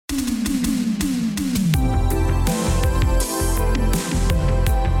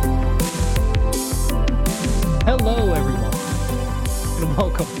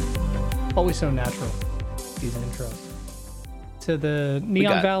Always so natural, these intros. To the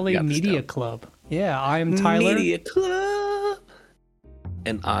Neon Valley Media Club. Yeah, I am Tyler. Media Club.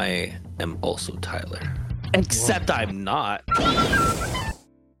 And I am also Tyler. Except I'm not. Oh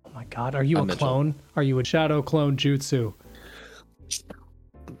my god, are you a clone? Are you a shadow clone jutsu?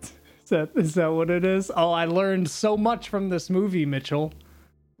 Is that what it is? Oh, I learned so much from this movie, Mitchell.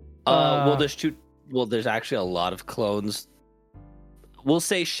 Well, there's actually a lot of clones. We'll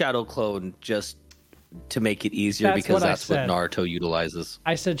say shadow clone just to make it easier because that's what Naruto utilizes.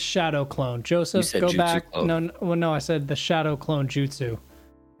 I said shadow clone. Joseph, go back. Clone. No, I said the shadow clone jutsu.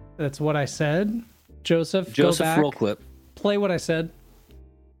 That's what I said. Joseph, go back. Roll clip. Play what I said.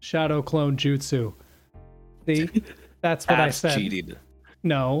 Shadow clone jutsu. See? That's what I said. Cheated.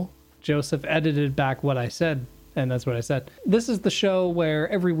 No, Joseph edited back what I said, and that's what I said. This is the show where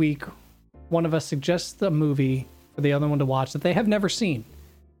every week one of us suggests a movie for the other one to watch that they have never seen.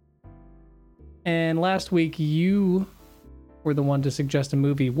 And last week you were the one to suggest a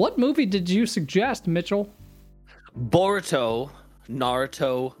movie. What movie did you suggest, Mitchell? Boruto,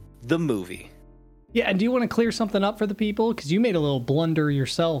 Naruto, the movie. Yeah, and do you want to clear something up for the people? Because you made a little blunder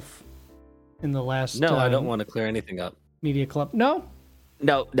yourself in the last... No, I don't want to clear anything up. Media Club. No?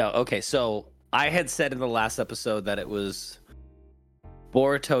 No. Okay, so I had said in the last episode that it was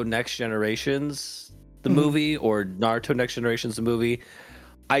Boruto Next Generations, the movie, or Naruto Next Generations, the movie.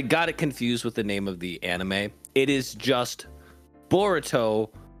 I got it confused with the name of the anime. It is just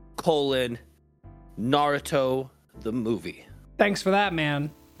Boruto, Naruto, the movie. Thanks for that, man.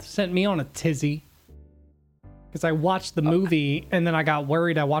 Sent me on a tizzy. Because I watched the movie, and then I got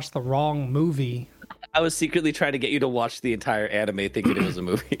worried I watched the wrong movie. I was secretly trying to get you to watch the entire anime thinking it was a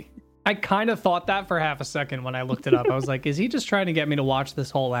movie. I kind of thought that for half a second when I looked it up. I was like, is he just trying to get me to watch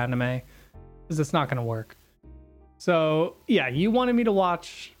this whole anime? Because it's not going to work. So, yeah, you wanted me to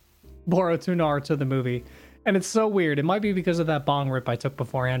watch Boruto Naruto, the movie. And it's so weird. It might be because of that bong rip I took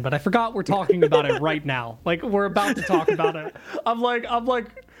beforehand, but I forgot we're talking about it right now. Like, we're about to talk about it. I'm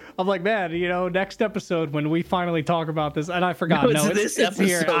like, man, you know, next episode when we finally talk about this, and I forgot. No, it's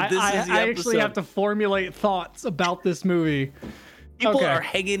here. I actually have to formulate thoughts about this movie. People are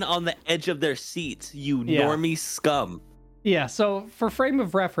hanging on the edge of their seats, you normie scum. Yeah, so for frame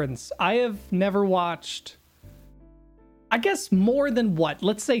of reference, I have never watched, I guess, more than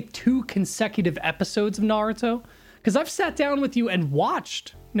let's say 2 consecutive episodes of Naruto. Because I've sat down with you and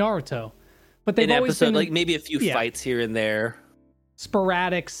watched Naruto. But they've always been... like maybe a few fights here and there.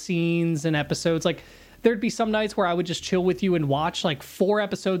 Sporadic scenes and episodes. Like, there'd be some nights where I would just chill with you and watch like 4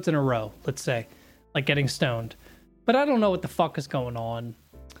 episodes in a row, let's say. Like getting stoned. But I don't know what the fuck is going on.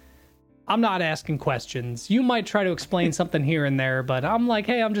 I'm not asking questions. You might try to explain something here and there, but I'm like,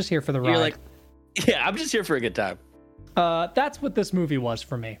 hey, I'm just here for the ride. You're like, yeah, I'm just here for a good time. That's what this movie was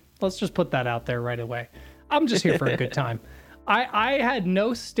for me. Let's just put that out there right away. I'm just here for a good time. I had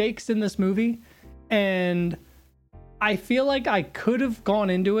no stakes in this movie, and I feel like I could have gone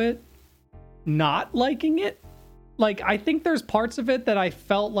into it not liking it. Like, I think there's parts of it that I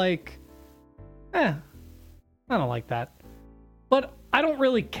felt like, I don't like that. But I don't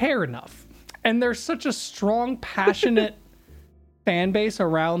really care enough. And there's such a strong, passionate fan base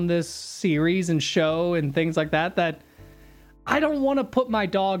around this series and show and things like that, that I don't want to put my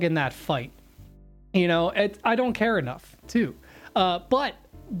dog in that fight. You know, I don't care enough, too. But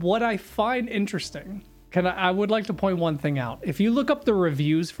what I find interesting, I would like to point one thing out. If you look up the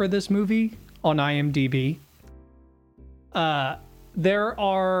reviews for this movie on IMDb, there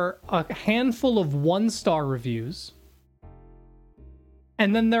are a handful of 1-star reviews.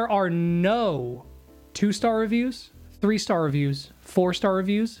 And then there are no 2-star reviews, 3-star reviews, 4-star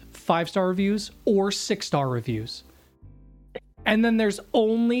reviews, 5-star reviews, or 6-star reviews. And then there's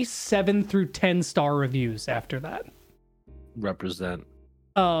only 7 through 10-star reviews after that. Represent.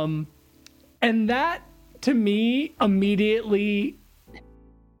 And that, to me, immediately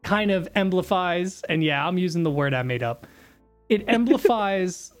kind of amplifies, and yeah, I'm using the word I made up. It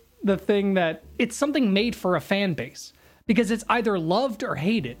amplifies the thing that it's something made for a fan base. Because it's either loved or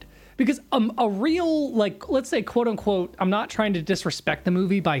hated. Because a real, like, let's say, quote unquote, I'm not trying to disrespect the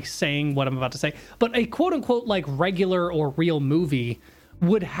movie by saying what I'm about to say, but a quote unquote, like, regular or real movie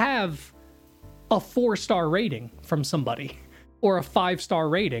would have a 4-star rating from somebody or a 5-star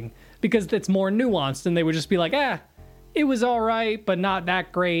rating because it's more nuanced, and they would just be like, it was all right, but not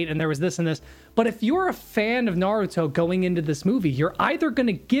that great, and there was this and this. But if you're a fan of Naruto going into this movie, you're either going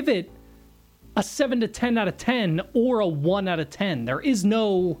to give it a 7 to 10 out of 10 or a 1 out of 10. There is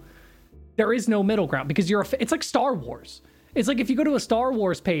no middle ground because it's like Star Wars. It's like if you go to a Star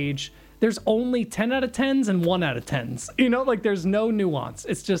Wars page, there's only 10 out of 10s and 1 out of 10s. You know, like there's no nuance.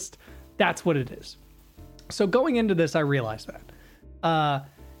 It's just That's what it is. So going into this, I realized that.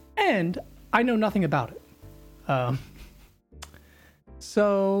 And I know nothing about it.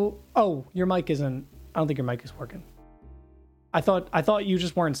 Your mic isn't, I don't think your mic is working. I thought you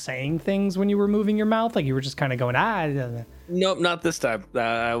just weren't saying things when you were moving your mouth. Like you were just kind of going, Nope, not this time.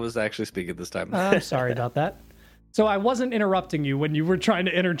 I was actually speaking this time. I'm sorry about that. So I wasn't interrupting you when you were trying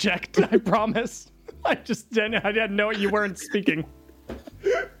to interject. I promise. I didn't know you weren't speaking.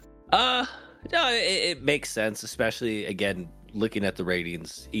 No, it makes sense, especially, again, looking at the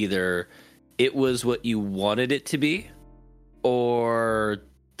ratings. Either it was what you wanted it to be, or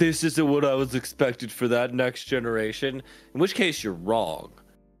this isn't what I was expected for that next generation, in which case you're wrong.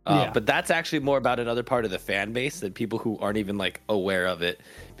 But that's actually more about another part of the fan base than people who aren't even like aware of it,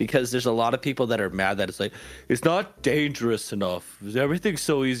 because there's a lot of people that are mad that it's like, it's not dangerous enough. Everything's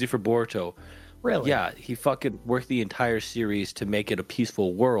so easy for Boruto. Really? Yeah, he fucking worked the entire series to make it a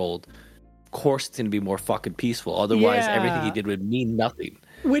peaceful world. Of course it's going to be more fucking peaceful. Otherwise, everything he did would mean nothing.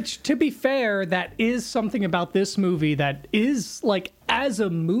 Which, to be fair, that is something about this movie that is, like, as a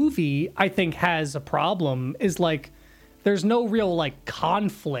movie, I think has a problem, is, like, there's no real, like,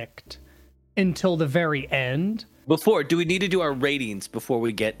 conflict until the very end. Do we need to do our ratings before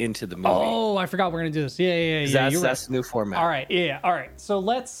we get into the movie? Oh, I forgot we're going to do this. Yeah. That's the new format. All right, yeah. All right, so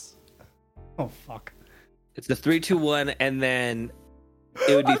let's... Oh, fuck. It's the 3, 2, 1, and then...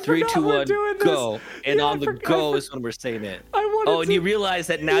 It would be 3, 2, 1, go. And on the go is when we're saying it. And you realize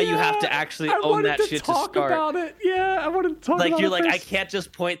that now you have to actually own that shit to start. About it. Yeah, I wanted to talk about it. Like, you're like, first. I can't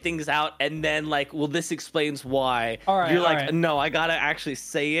just point things out and then, like, well, this explains why. All right, you're like, no, I gotta actually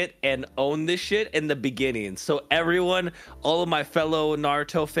say it and own this shit in the beginning. So everyone, all of my fellow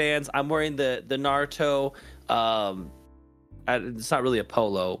Naruto fans, I'm wearing the Naruto, it's not really a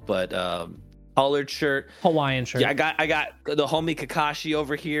polo, but collared shirt, Hawaiian shirt. Yeah, I got the homie Kakashi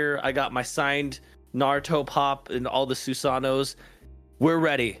over here. I got my signed Naruto pop and all the Susanos. We're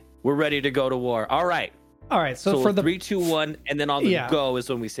ready. We're ready to go to war. All right. So for the 3, 2, 1, and then on the go is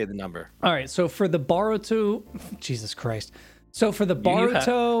when we say the number. All right. So for the Boruto, Jesus Christ. So for the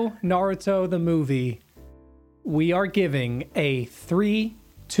Boruto Naruto the movie, we are giving a 3,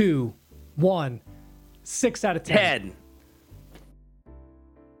 2, 1, 6 out of 10.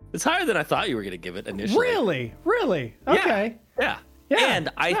 It's higher than I thought you were going to give it initially. Really? Okay. Yeah. And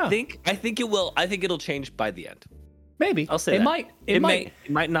I think it will. I think it'll change by the end. Maybe. I'll say it that. might. It might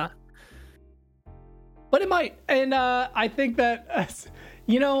not. But it might. And I think that,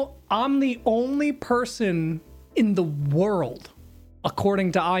 I'm the only person in the world,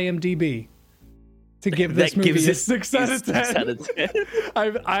 according to IMDb, to give this movie a 6 out of 10.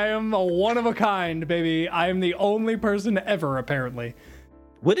 I am a one of a kind, baby. I am the only person ever, apparently.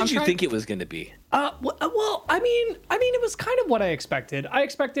 What did you think it was going to be? Well, I mean, it was kind of what I expected. I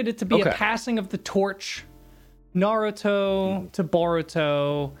expected it to be a passing of the torch, Naruto to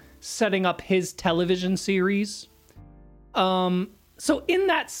Boruto, setting up his television series. So in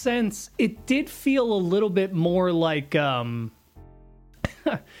that sense, it did feel a little bit more like,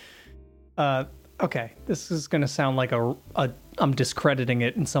 okay, this is going to sound like I'm discrediting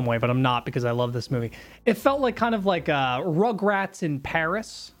it in some way, but I'm not, because I love this movie. It felt like kind of like Rugrats in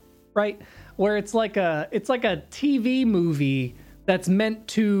Paris, right? Where it's like a TV movie that's meant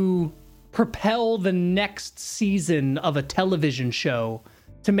to propel the next season of a television show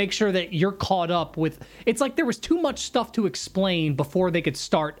to make sure that you're caught up with. It's like there was too much stuff to explain before they could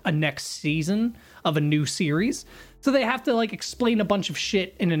start a next season of a new series. So they have to like explain a bunch of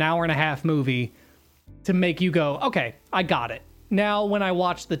shit in an hour and a half movie to make you go, okay, I got it. Now, when I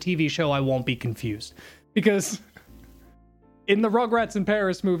watch the TV show, I won't be confused. Because in the Rugrats in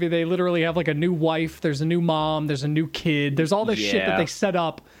Paris movie, they literally have like a new wife, there's a new mom, there's a new kid, there's all this shit that they set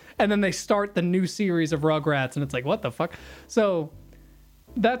up, and then they start the new series of Rugrats, and it's like, what the fuck? So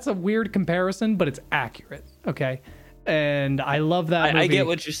that's a weird comparison, but it's accurate, okay? And I love that movie. I get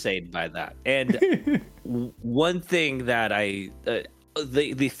what you're saying by that. And one thing that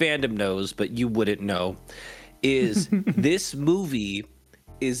the fandom knows, but you wouldn't know, is this movie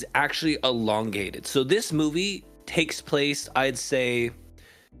is actually elongated. So this movie takes place, I'd say,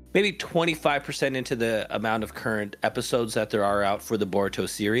 maybe 25% into the amount of current episodes that there are out for the Boruto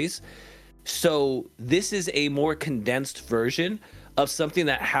series. So this is a more condensed version of something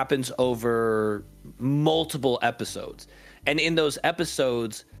that happens over multiple episodes. And in those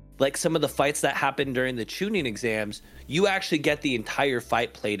episodes, like some of the fights that happen during the tuning exams, you actually get the entire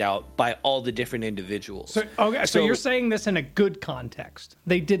fight played out by all the different individuals. So you're saying this in a good context.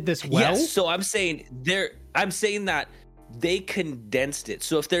 They did this well? Yes, so I'm saying that they condensed it.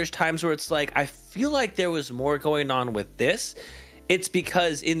 So if there's times where it's like, I feel like there was more going on with this, It's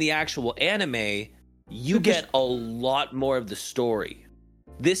because in the actual anime, you get a lot more of the story.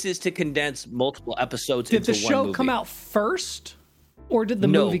 This is to condense multiple episodes into one movie. Did the show come out first, or did the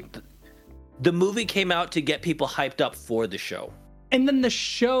movie? The movie came out to get people hyped up for the show. And then the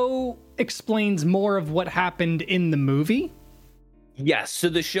show explains more of what happened in the movie? Yes. So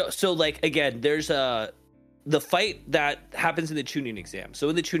the show, like, again, there's the fight that happens in the tuning exam. So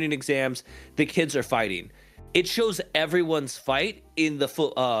in the tuning exams, the kids are fighting. It shows everyone's fight in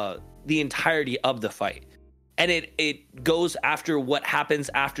the entirety of the fight. And it goes after what happens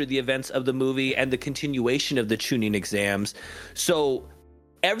after the events of the movie and the continuation of the tuning exams. So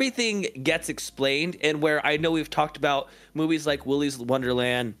everything gets explained. And where I know we've talked about movies like Willy's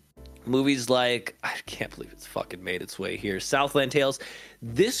Wonderland, movies like, I can't believe it's fucking made its way here, Southland Tales.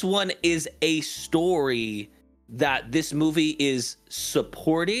 This one is a story that this movie is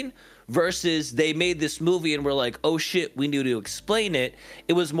supporting, versus they made this movie and we're like, oh shit, we need to explain it.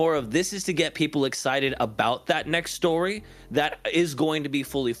 It was more of, this is to get people excited about that next story that is going to be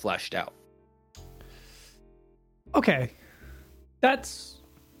fully fleshed out. Okay. That's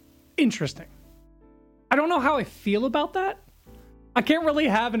interesting. I don't know how I feel about that. I can't really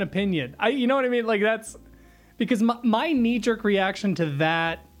have an opinion. You know what I mean? Like, that's because my knee-jerk reaction to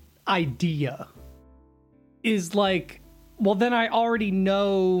that idea is like, well, then I already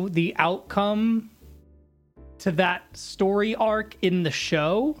know the outcome to that story arc in the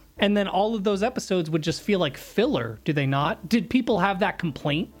show, and then all of those episodes would just feel like filler, do they not? Did people have that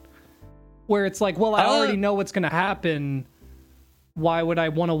complaint? Where it's like, well, I already know what's going to happen. Why would I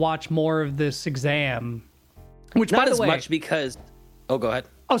want to watch more of this exam? Which, not by the as way, much because... Oh, go ahead.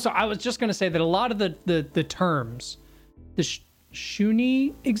 Oh, so I was just going to say that a lot of the terms, the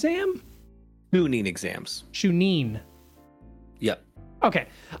Shunin exam? Shunin exams. Shunin. Yep. Okay.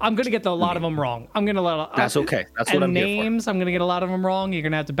 I'm going to get a lot of them wrong. I'm going to That's okay. That's what I'm here for. Names, I'm going to get a lot of them wrong. You're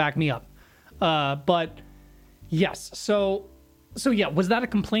going to have to back me up. But yes. So yeah, was that a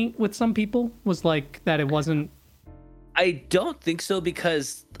complaint with some people? Was like that it wasn't... I don't think so,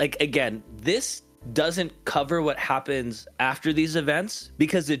 because, like, again, this doesn't cover what happens after these events,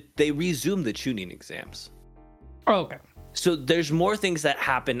 because they resume the tuning exams. Oh, okay. So there's more things that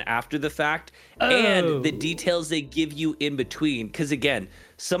happen after the fact, and the details they give you in between. Because, again,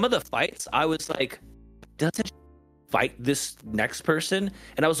 some of the fights, I was like, doesn't fight this next person?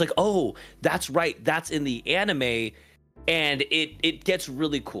 And I was like, oh, that's right. That's in the anime. And it gets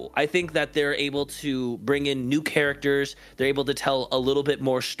really cool. I think that they're able to bring in new characters. They're able to tell a little bit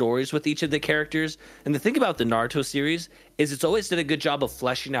more stories with each of the characters. And the thing about the Naruto series is it's always done a good job of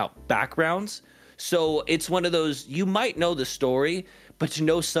fleshing out backgrounds. So it's one of those, you might know the story, but to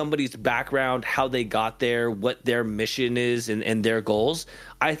know somebody's background, how they got there, what their mission is, and their goals,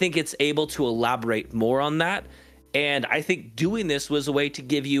 I think it's able to elaborate more on that. And I think doing this was a way to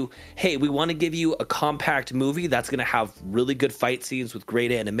give you, hey, we want to give you a compact movie that's going to have really good fight scenes with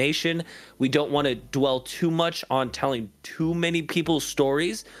great animation. We don't want to dwell too much on telling too many people's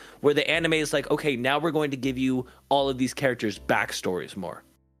stories, where the anime is like, okay, now we're going to give you all of these characters' backstories more.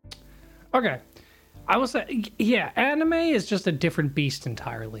 Okay. I will say, yeah, anime is just a different beast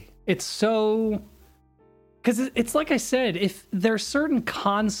entirely. It's so... Because it's like I said, if there's certain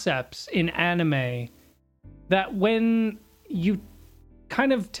concepts in anime that when you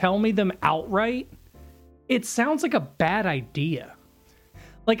kind of tell me them outright, it sounds like a bad idea.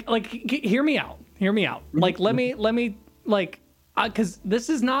 Hear me out. Like, let me, because this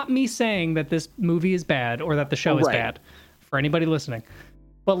is not me saying that this movie is bad or that the show is bad for anybody listening.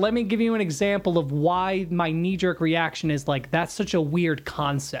 But let me give you an example of why my knee-jerk reaction is like, that's such a weird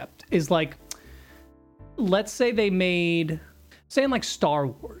concept. Is like, let's say they made, say in like Star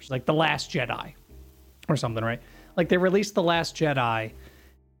Wars, like The Last Jedi or something, right? Like they released The Last Jedi,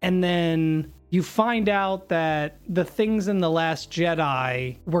 and then you find out that the things in The Last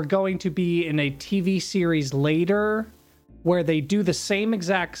Jedi were going to be in a TV series later where they do the same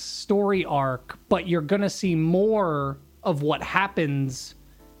exact story arc, but you're going to see more of what happens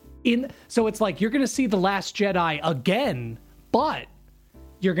in... So it's like you're going to see The Last Jedi again, but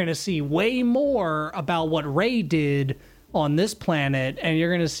you're going to see way more about what Rey did on this planet, and you're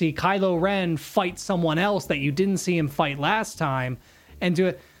going to see Kylo Ren fight someone else that you didn't see him fight last time, and do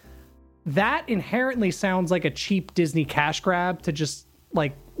it. That inherently sounds like a cheap Disney cash grab to just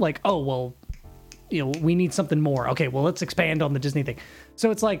like, oh, well, you know, we need something more. Okay, well, let's expand on the Disney thing.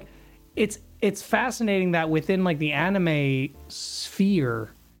 So it's like, it's fascinating that within like the anime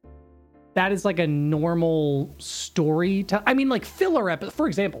sphere, that is like a normal story. I mean, like for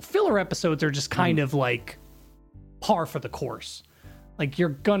example, filler episodes are just kind of like par for the course. Like you're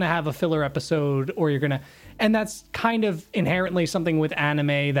gonna have a filler episode, or you're gonna, and that's kind of inherently something with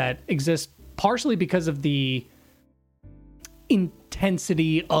anime that exists partially because of the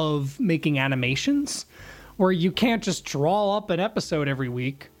intensity of making animations, where you can't just draw up an episode every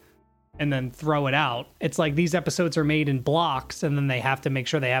week and then throw it out. It's like these episodes are made in blocks, and then they have to make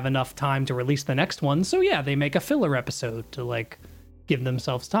sure they have enough time to release the next one. So yeah, they make a filler episode to like give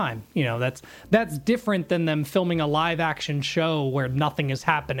themselves time. You know, that's different than them filming a live action show where nothing is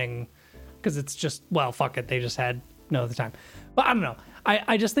happening because it's just, well, fuck it, they just had no other time. But I don't know.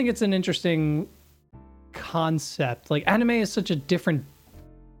 I just think it's an interesting concept. Like anime is such a different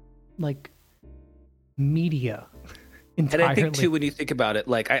like media entirely. And I think too, when you think about it,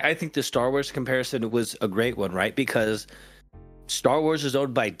 like I think the Star Wars comparison was a great one, right? Because Star Wars is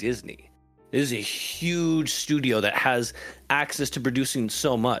owned by Disney. It is a huge studio that has access to producing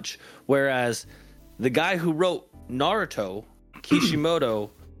so much. Whereas the guy who wrote Naruto,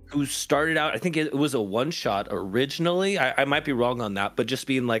 Kishimoto, who started out, I think it was a one-shot originally. I might be wrong on that, but just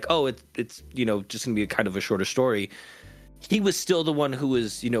being like, oh, it's you know, just going to be a kind of a shorter story. He was still the one who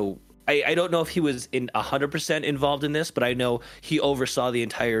was, you know, I don't know if he was 100% involved in this, but I know he oversaw the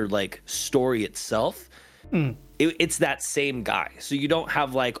entire like story itself. It's that same guy. So you don't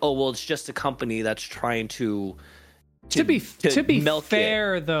have like, oh, well, it's just a company that's trying to be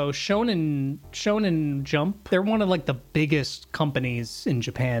fair, though, Shonen Jump, they're one of like the biggest companies in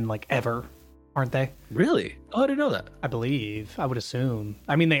Japan, like ever, aren't they? Really? Oh, I didn't know that. I believe. I would assume.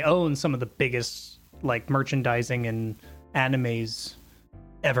 I mean, they own some of the biggest like merchandising and animes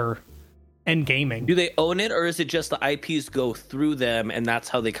ever, and gaming. Do they own it, or is it just the IPs go through them, and that's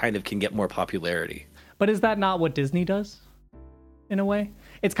how they kind of can get more popularity? But is that not what Disney does? In a way,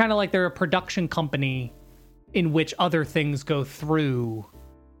 it's kind of like they're a production company in which other things go through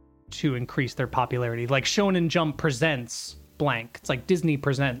to increase their popularity. Like Shonen Jump presents blank. It's like Disney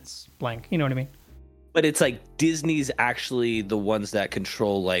presents blank. You know what I mean? But it's like Disney's actually the ones that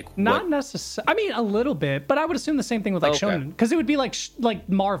control like not necessarily. I mean, a little bit, but I would assume the same thing with like Shonen, because it would be like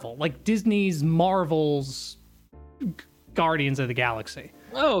Marvel, like Disney's Marvel's Guardians of the Galaxy.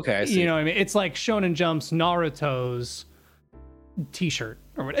 Oh, okay. I see. You know what I mean? It's like Shonen Jump's Naruto's T-shirt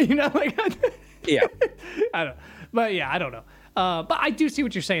or whatever. You know, like yeah. I don't. But yeah, I don't know. But I do see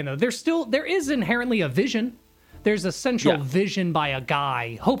what you're saying though. There is inherently a vision. There's a central vision by a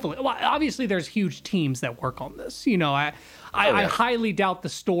guy. Hopefully, well, obviously, there's huge teams that work on this. You know, I highly doubt the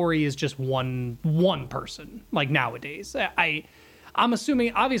story is just one person. Like nowadays, I'm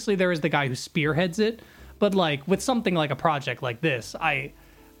assuming obviously there is the guy who spearheads it, but like with something like a project like this,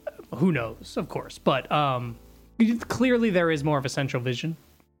 who knows, of course. But clearly there is more of a central vision.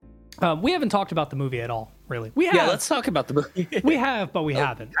 We haven't talked about the movie at all, really. We have. Yeah, let's talk about the movie. We have, but we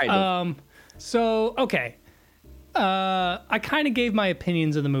haven't. Kind of. So okay. I kind of gave my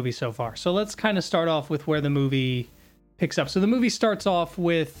opinions of the movie so far. So let's kind of start off with where the movie picks up. So the movie starts off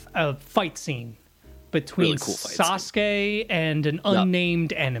with a fight scene between really cool Sasuke and an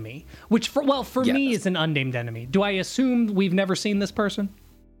unnamed enemy, which for me is an unnamed enemy. Do I assume we've never seen this person?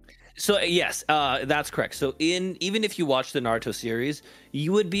 So yes, that's correct. So even if you watch the Naruto series,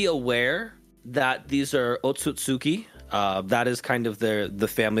 you would be aware that these are Otsutsuki. That is kind of the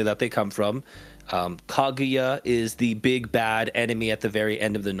family that they come from. Kaguya is the big bad enemy at the very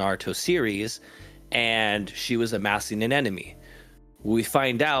end of the Naruto series, and she was amassing an enemy. We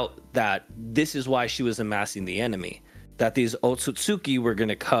find out that this is why she was amassing the enemy, that these Otsutsuki were going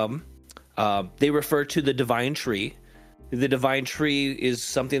to come. They refer to the divine tree. The divine tree is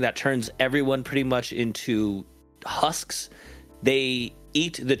something that turns everyone pretty much into husks. They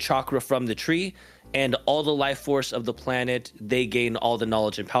eat the chakra from the tree, and all the life force of the planet, they gain all the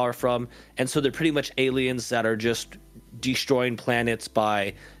knowledge and power from. And so they're pretty much aliens that are just destroying planets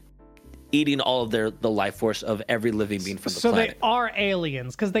by eating all of the life force of every living being from the planet. So they are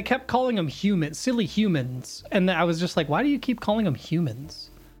aliens, because they kept calling them humans, silly humans. And I was just like, why do you keep calling them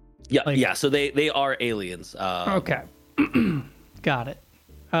humans? Yeah, yeah. So they are aliens. Okay. Got it.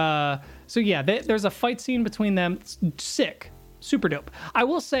 So yeah, there's a fight scene between them. It's sick. Super dope. I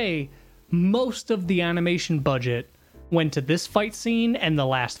will say, most of the animation budget went to this fight scene and the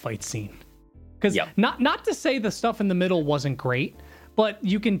last fight scene. Because not to say the stuff in the middle wasn't great, but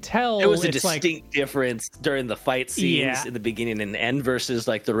you can tell there was a distinct difference during the fight scenes in the beginning and end versus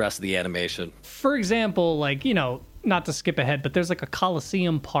like the rest of the animation. For example, like, you know, not to skip ahead, but there's like a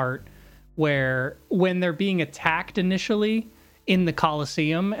Coliseum part where when they're being attacked initially in the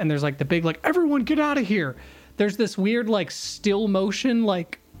Coliseum, and there's like the big like, everyone get out of here. There's this weird like still motion,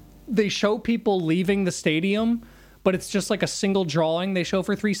 like they show people leaving the stadium, but it's just like a single drawing they show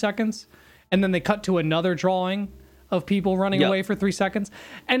for 3 seconds, and then they cut to another drawing of people running away for 3 seconds.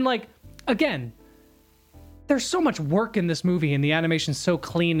 And like, again, there's so much work in this movie, and the animation's so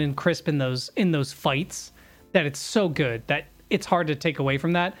clean and crisp in those fights that it's so good that it's hard to take away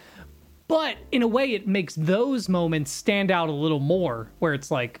from that. But in a way, it makes those moments stand out a little more, where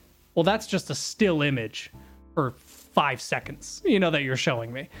it's like, well, that's just a still image for 5 seconds, that you're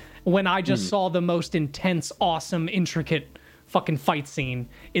showing me. When I just saw the most intense, awesome, intricate fucking fight scene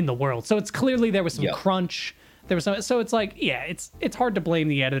in the world. So it's clearly there was some crunch. There was some, so it's like, yeah, it's hard to blame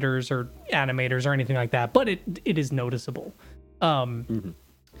the editors or animators or anything like that, but it is noticeable.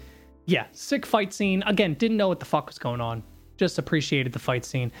 Yeah, sick fight scene. Again, didn't know what the fuck was going on. Just appreciated the fight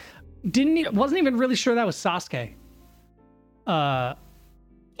scene. Wasn't even really sure that was Sasuke. To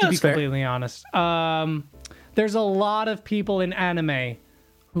be completely honest. There's a lot of people in anime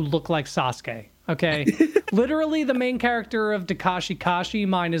who look like Sasuke. Okay, literally the main character of Takashi Kashi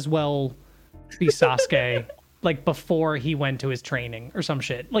might as well be Sasuke. Like before he went to his training or some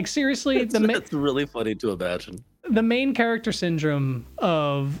shit. Like seriously, that's really funny to imagine. The main character syndrome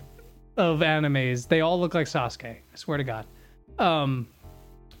of animes, they all look like Sasuke. I swear to God.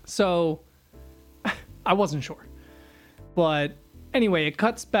 So I wasn't sure, but anyway, it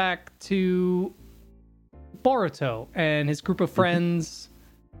cuts back to Boruto and his group of friends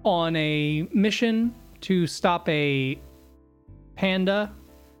on a mission to stop a panda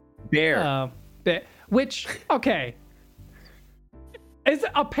bear. Which, okay,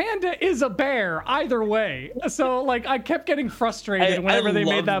 a panda is a bear either way. So like I kept getting frustrated whenever they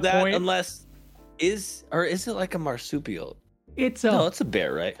made that point. Unless is it like a marsupial? It's a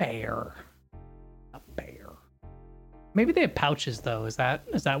bear, right? Bear. A bear. Maybe they have pouches though. Is that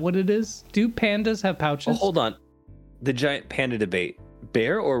what it is? Do pandas have pouches? Oh, hold on. The giant panda debate.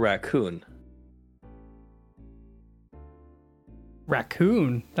 Bear or raccoon?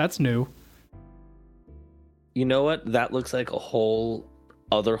 Raccoon. That's new. You know what? That looks like a whole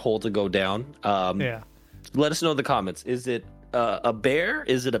other hole to go down. Yeah. Let us know in the comments. Is it a bear?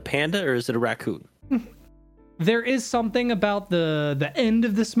 Is it a panda? Or is it a raccoon? There is something about the end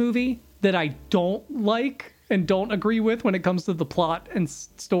of this movie that I don't like and don't agree with when it comes to the plot and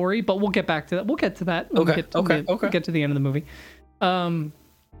story, but we'll get back to that. We'll get to that. We'll get to the end of the movie.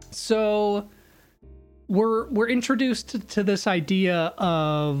 So we're introduced to this idea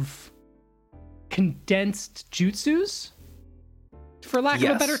of condensed jutsus, for lack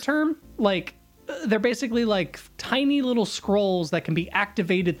of a better term. Like they're basically like tiny little scrolls that can be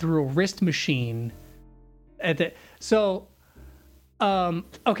activated through a wrist machine. Okay,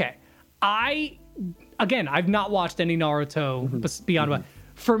 I've not watched any Naruto beyond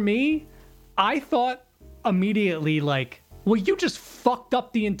for me, I thought immediately like, well, you just fucked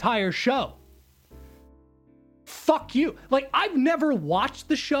up the entire show. Fuck you. Like, I've never watched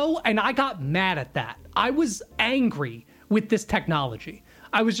the show and I got mad at that. I was angry with this technology.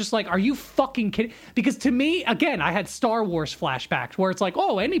 I was just like, are you fucking kidding? Because to me, again, I had Star Wars flashbacks where it's like,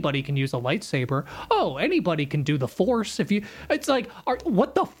 oh, anybody can use a lightsaber. Oh, anybody can do the Force. It's like,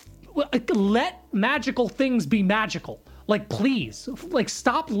 let magical things be magical. Like, please, like,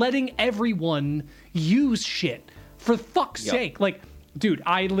 stop letting everyone use shit for fuck's sake. Like, dude,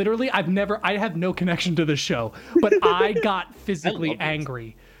 I have no connection to this show, but I got physically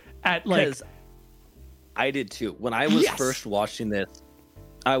angry at like. I did too. When I was first watching this,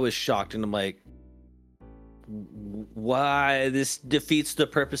 I was shocked and I'm like, why this defeats the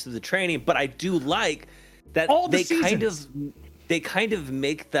purpose of the training? But I do like that they kind of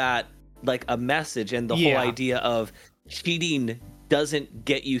make that like a message, and the whole idea of cheating doesn't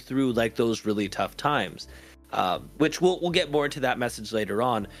get you through like those really tough times. Which we'll get more into that message later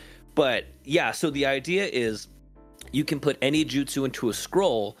on. But yeah, so the idea is you can put any jutsu into a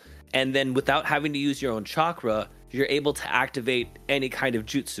scroll, and then without having to use your own chakra, you're able to activate any kind of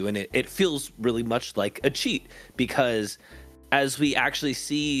jutsu. And it feels really much like a cheat, because as we actually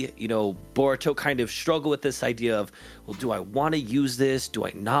see, Boruto kind of struggle with this idea of, well, do I want to use this? Do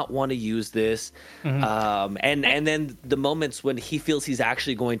I not want to use this? And then the moments when he feels he's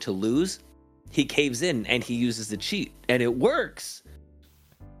actually going to lose, he caves in and he uses the cheat, and it works.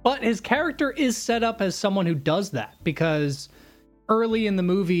 But his character is set up as someone who does that, because early in the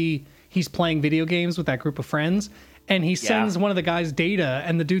movie, he's playing video games with that group of friends, and he sends one of the guys data,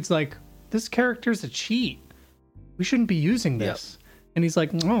 and the dude's like, this character's a cheat. We shouldn't be using this. And he's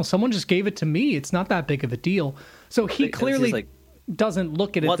like, oh, someone just gave it to me. It's not that big of a deal. So he clearly doesn't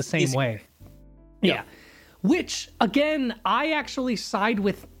look at it the same way. Yeah. Which, again, I actually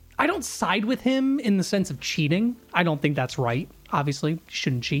I don't side with him in the sense of cheating. I don't think that's right. Obviously, you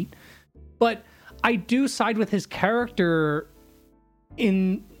shouldn't cheat. But I do side with his character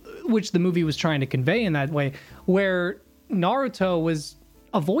in which the movie was trying to convey in that way, where Naruto was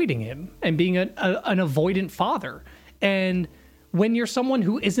avoiding him and being an avoidant father. And when you're someone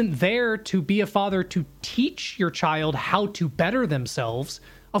who isn't there to be a father to teach your child how to better themselves,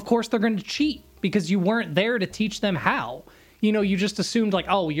 of course they're going to cheat because you weren't there to teach them how. You know, you just assumed like,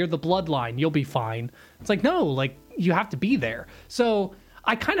 oh, you're the bloodline, you'll be fine. It's like, no, like you have to be there. So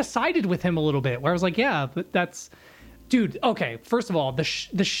I kind of sided with him a little bit where I was like, yeah, but that's, dude, okay, first of all, the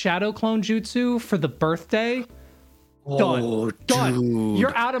shadow clone jutsu for the birthday, done.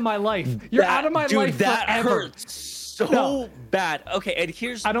 You're out of my life. You're out of my life that forever. Hurts so bad. Okay, and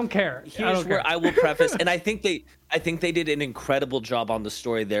here's I don't care. I will preface, and I think they did an incredible job on the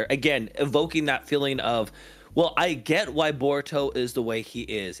story there. Again, evoking that feeling of, well, I get why Boruto is the way he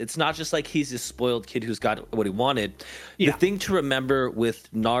is. It's not just like he's this spoiled kid who's got what he wanted. Yeah. The thing to remember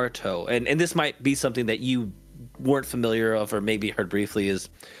with Naruto, and this might be something that you weren't familiar of or maybe heard briefly, is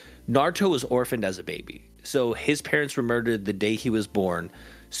Naruto was orphaned as a baby. So his parents were murdered the day he was born.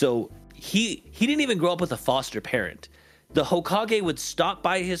 So he didn't even grow up with a foster parent. The Hokage would stop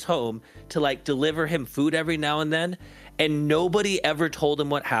by his home to like deliver him food every now and then, and nobody ever told him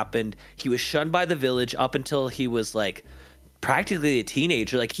what happened. He was shunned by the village up until he was like practically a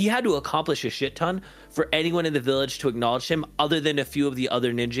teenager. Like he had to accomplish a shit ton for anyone in the village to acknowledge him, other than a few of the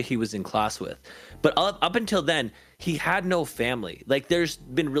other ninja he was in class with. But up until then, he had no family. Like there's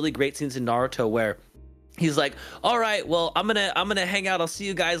been really great scenes in Naruto where he's like, all right, well, I'm gonna hang out. I'll see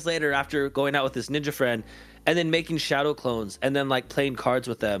you guys later, after going out with this ninja friend, and then making shadow clones, and then like playing cards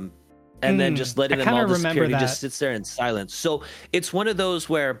with them, and then just letting them all disappear. He just sits there in silence. So it's one of those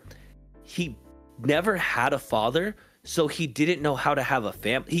where he never had a father, so he didn't know how to have a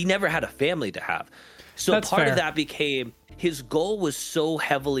family. He never had a family to have. So that's part fair. Of that became, his goal was so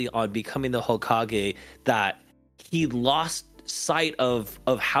heavily on becoming the Hokage that he lost sight of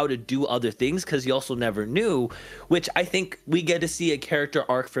how to do other things, because he also never knew, which I think we get to see a character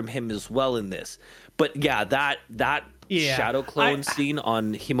arc from him as well in this. But yeah, that shadow clone scene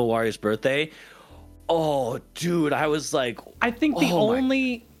on Himawari's birthday, oh dude, I was like, I think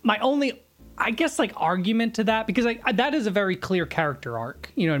my only I guess like argument to that, because that is a very clear character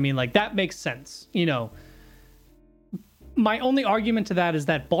arc, you know what I mean, like that makes sense, you know. My only argument to that is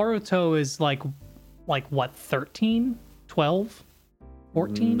that Boruto is like what, 13, 12,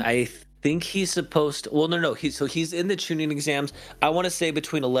 14? I think he's supposed to, well, no, he's in the tuning exams. I want to say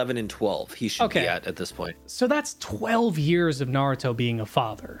between 11 and 12 he should be at this point. So that's 12 years of Naruto being a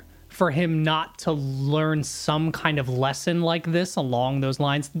father. For him not to learn some kind of lesson like this along those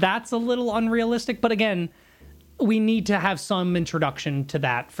lines, that's a little unrealistic. But again, we need to have some introduction to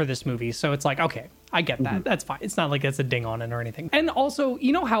that for this movie. So it's like, okay, I get that. That's fine. It's not like it's a ding on it or anything. And also,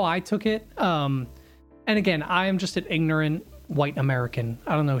 you know how I took it? And again, I am just an ignorant white American.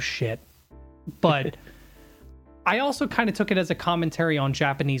 I don't know shit. But I also kind of took it as a commentary on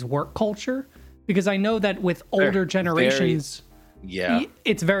Japanese work culture, because I know that with older generations,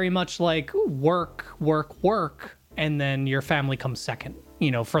 it's very much like work, and then your family comes second, you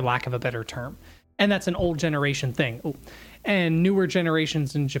know, for lack of a better term. And that's an old generation thing. Ooh. And newer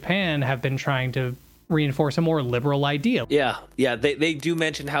generations in Japan have been trying to reinforce a more liberal idea. Yeah. They do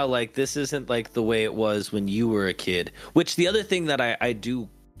mention how like this isn't like the way it was when you were a kid, which the other thing that I do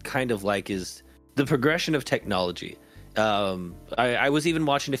kind of like is the progression of technology. I was even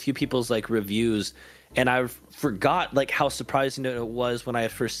watching a few people's like reviews, and I forgot like how surprising it was when I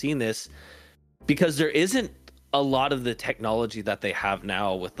had first seen this, because there isn't a lot of the technology that they have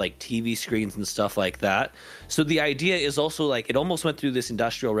now with like TV screens and stuff like that. So the idea is also like it almost went through this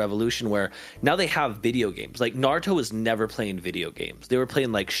industrial revolution where now they have video games. Like Naruto was never playing video games. They were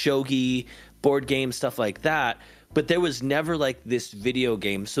playing like shogi, board games, stuff like that. But there was never like this video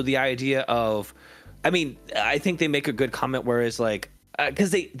game. So the idea of, I mean, I think they make a good comment where it's like,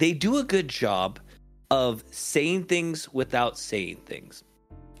 because they do a good job of saying things without saying things.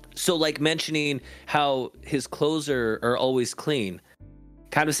 So like mentioning how his clothes are always clean,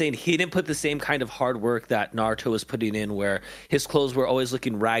 kind of saying he didn't put the same kind of hard work that Naruto was putting in, where his clothes were always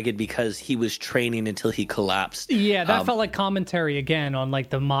looking ragged because he was training until he collapsed. Yeah, that felt like commentary again on like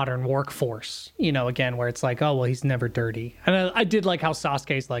the modern workforce, you know, again, where it's like, oh, well, he's never dirty. And I did like how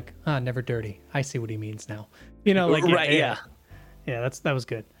Sasuke's like, never dirty. I see what he means now. You know, like, yeah, that was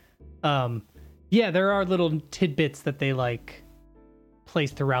good. Yeah, there are little tidbits that they like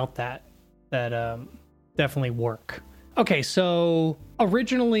place throughout that definitely work. Okay, so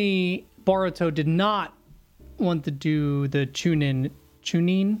originally Boruto did not want to do the tuning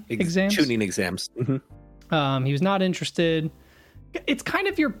exams. Tuning exams. Mm-hmm. He was not interested. It's kind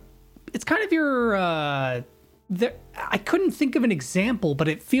of your I couldn't think of an example, but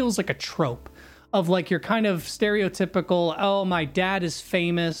it feels like a trope of like your kind of stereotypical, oh, my dad is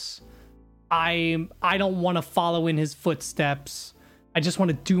famous. I don't want to follow in his footsteps. I just want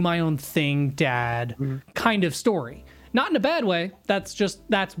to do my own thing, dad, kind of story. Not in a bad way. That's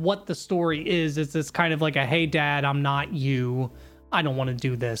what the story is. It's this kind of like a, hey, dad, I'm not you. I don't want to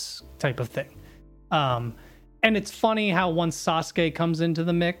do this type of thing. And it's funny how once Sasuke comes into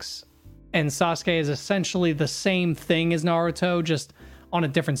the mix, and Sasuke is essentially the same thing as Naruto, just on a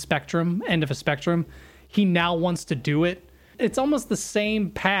different end of a spectrum, he now wants to do it. It's almost the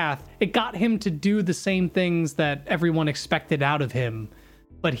same path. It got him to do the same things that everyone expected out of him,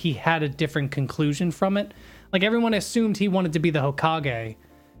 but he had a different conclusion from it. Like, everyone assumed he wanted to be the Hokage,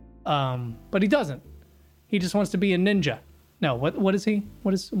 but he doesn't. He just wants to be a ninja. No, what is he?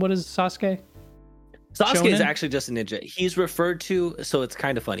 What is Sasuke? Sasuke Shonen? is actually just a ninja. He's referred to, so it's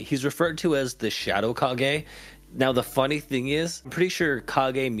kind of funny. He's referred to as the Shadow Kage. Now, the funny thing is, I'm pretty sure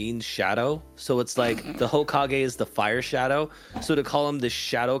Kage means shadow. So it's like the Hokage is the fire shadow. So to call him the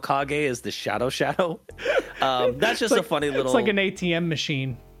Shadow Kage is the shadow. That's just a funny little... It's like an ATM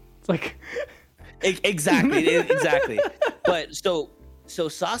machine. It's like... Exactly. But so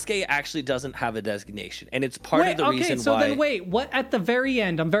Sasuke actually doesn't have a designation. And it's part of the reason why... Okay, so then wait, what at the very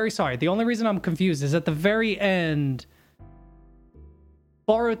end... I'm very sorry. The only reason I'm confused is at the very end,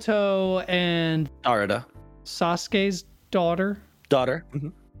 Boruto and... Arada. Sasuke's daughter Mm-hmm.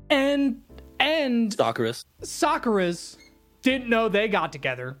 and Sakura's didn't know they got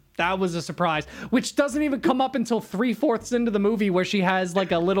together. That was a surprise, which doesn't even come up until 3/4 into the movie, where she has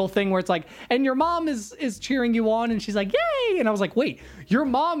like a little thing where it's like, and your mom is cheering you on, and she's like, yay, and I was like, wait, your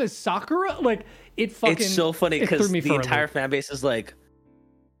mom is Sakura? Like, it's so funny because the entire fan base is like,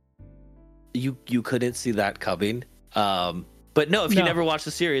 you couldn't see that coming. But no, if you never watched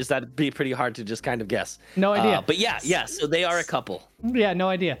the series, that'd be pretty hard to just kind of guess. No idea. But yeah, so they are a couple. Yeah, no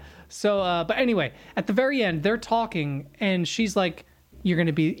idea. So, but anyway, at the very end, they're talking, and she's like, you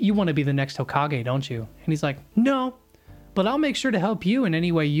want to be the next Hokage, don't you? And he's like, no, but I'll make sure to help you in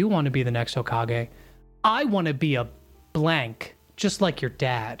any way you want to be the next Hokage. I want to be a blank, just like your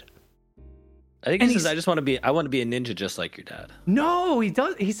dad. I think he says, I want to be a ninja just like your dad. No, he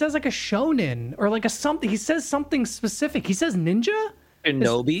does. He says like a shonen or like a something. He says something specific. He says ninja?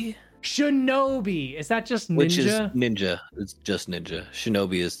 Shinobi. Is that just ninja? Which is ninja. It's just ninja.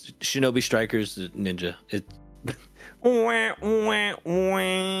 Shinobi strikers ninja. Well,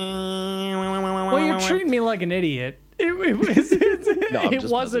 you're treating me like an idiot. It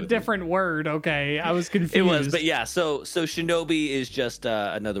was a different word. Okay, I was confused. It was, but yeah. So shinobi is just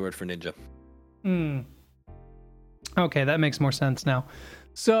another word for ninja. Okay, that makes more sense now.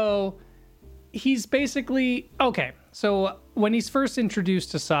 So he's basically okay. So when he's first introduced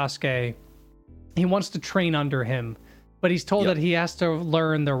to Sasuke, he wants to train under him, but he's told that he has to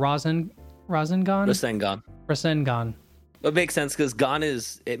learn the Rasengan. It makes sense because gan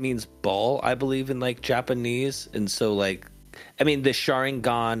it means ball, I believe, in like Japanese, and so like, I mean, the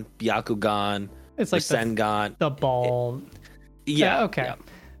Sharingan, Byakugan, it's like Rasengan, the ball. Okay. Yeah.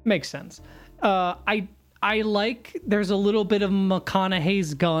 Makes sense. I like, there's a little bit of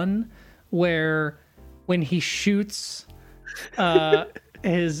McConaughey's gun where when he shoots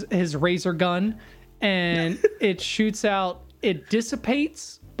his razor gun and it shoots out, it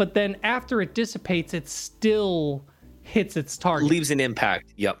dissipates, but then after it dissipates, it still hits its target. Leaves an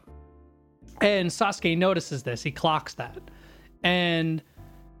impact. Yep. And Sasuke notices this. He clocks that. And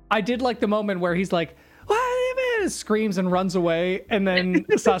I did like the moment where he's like, what? Screams and runs away. And then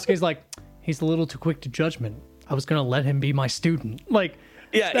Sasuke's like, he's a little too quick to judgment. I was going to let him be my student. Like,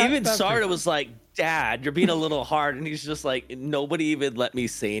 yeah, even Sarda was like, Dad, you're being a little hard. And he's just like, nobody even let me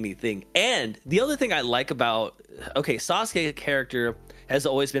say anything. And the other thing I like about, Sasuke character has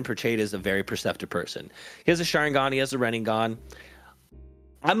always been portrayed as a very perceptive person. He has a Sharingan, he has a Rinnegan.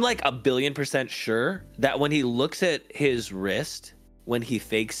 I'm like 1,000,000,000% sure that when he looks at his wrist, when he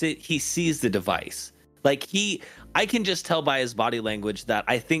fakes it, he sees the device. Like I can just tell by his body language that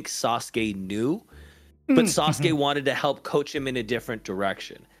I think Sasuke knew, but Sasuke wanted to help coach him in a different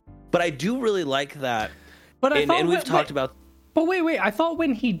direction. But I do really like that. But we've talked about. But wait. I thought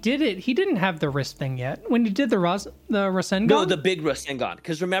when he did it, he didn't have the wrist thing yet. When he did the Rasengan? No, the big Rasengan.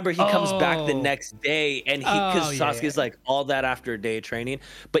 Because remember, he comes back the next day, and because Sasuke's like all that after a day of training.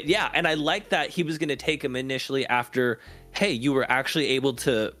 But yeah, and I like that he was going to take him initially after, hey, you were actually able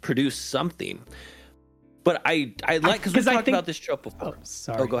to produce something. But I like, because we talked about this trope before. Oh,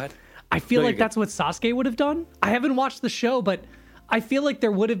 sorry. Oh, go ahead. I feel like that's what Sasuke would have done. I haven't watched the show, but I feel like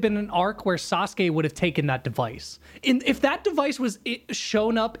there would have been an arc where Sasuke would have taken that device. If that device was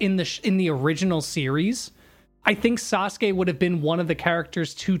shown up in the original series, I think Sasuke would have been one of the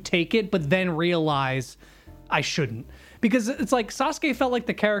characters to take it, but then realize I shouldn't. Because it's like Sasuke felt like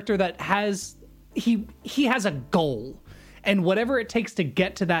the character that has he has a goal, and whatever it takes to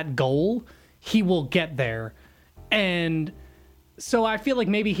get to that goal, he will get there. And so I feel like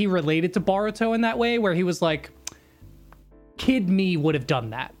maybe he related to Boruto in that way, where he was like, kid me would have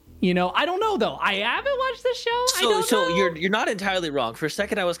done that. You know, I don't know though. I haven't watched the show. So you're not entirely wrong. For a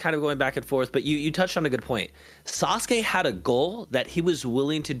second, I was kind of going back and forth, but you touched on a good point. Sasuke had a goal that he was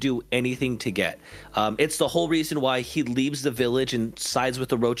willing to do anything to get. It's the whole reason why he leaves the village and sides with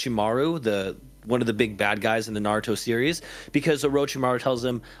Orochimaru, one of the big bad guys in the Naruto series, because Orochimaru tells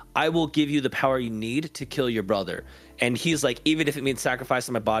him, "I will give you the power you need to kill your brother." And he's like, "Even if it means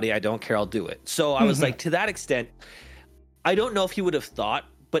sacrificing my body, I don't care. I'll do it." So I was like, to that extent, I don't know if he would have thought.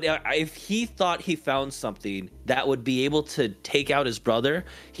 But if he thought he found something that would be able to take out his brother,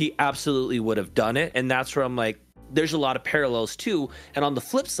 he absolutely would have done it. And that's where I'm like, there's a lot of parallels too. And on the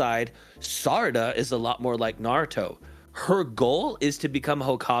flip side, Sarada is a lot more like Naruto. Her goal is to become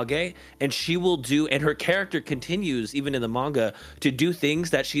Hokage, and she will do, and her character continues, even in the manga, to do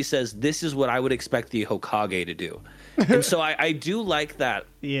things that she says, this is what I would expect the Hokage to do. And so I do like that.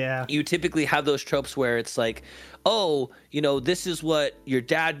 Yeah. You typically have those tropes where it's like, oh, you know, this is what your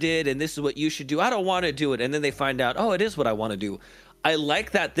dad did and this is what you should do. I don't want to do it. And then they find out, oh, it is what I want to do. I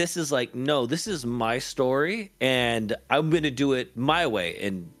like that this is like, no, this is my story and I'm going to do it my way.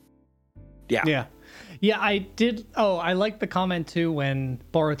 And yeah. Yeah, I did. Oh, I like the comment too when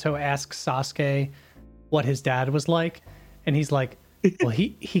Boruto asks Sasuke what his dad was like. And he's like, well,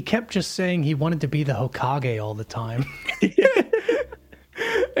 he kept just saying he wanted to be the Hokage all the time.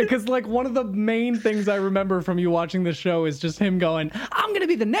 Because like one of the main things I remember from you watching the show is just him going, I'm going to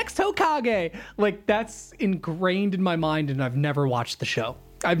be the next Hokage. Like that's ingrained in my mind, and I've never watched the show.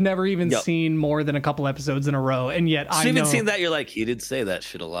 I've never even seen more than a couple episodes in a row. And yet I know. Even seen that, you're like, he did say that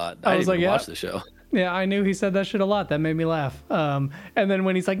shit a lot. I was didn't like, watch the show. Yeah, I knew he said that shit a lot. That made me laugh. And then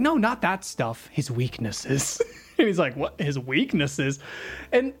when he's like, no, not that stuff, his weaknesses. And he's like, what? His weaknesses?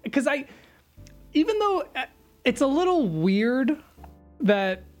 And because even though it's a little weird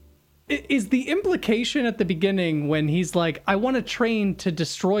that is the implication at the beginning when he's like, I want to train to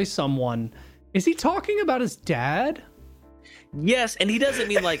destroy someone. Is he talking about his dad? Yes, and he doesn't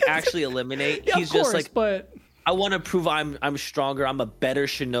mean like actually eliminate. Yeah, he's of course, just like, but I want to prove I'm stronger. I'm a better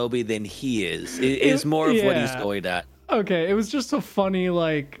shinobi than he is. It is more of what he's going at. Okay, it was just so funny.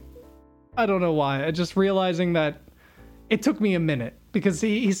 Like, I don't know why. I just realizing that it took me a minute because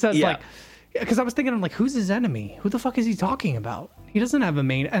he says like, because I was thinking, I'm like, who's his enemy? Who the fuck is he talking about? He doesn't have a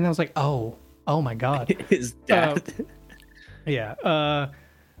main. And I was like, oh my God. His dad. Yeah.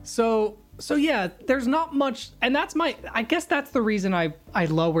 So yeah, there's not much. And I guess that's the reason I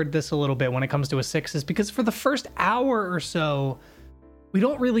lowered this a little bit when it comes to a 6 is because for the first hour or so, we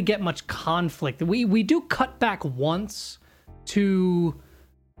don't really get much conflict. We do cut back once to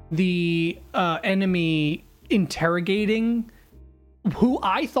the enemy interrogating who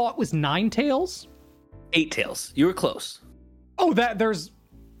I thought was 9 Tails. 8 Tails. You were close. Oh,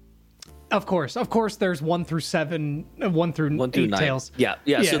 of course there's 1 through 7, 1 through 8 9 Tails. Yeah.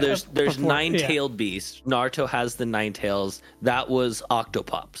 So there's 9-tailed beasts. Naruto has the 9 tails. That was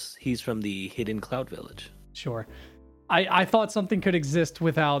Octopops. He's from the Hidden Cloud Village. Sure. I thought something could exist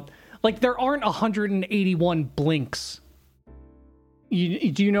without, like, there aren't 181 blinks. Do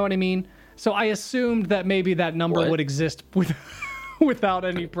you know what I mean? So I assumed that maybe that number would exist without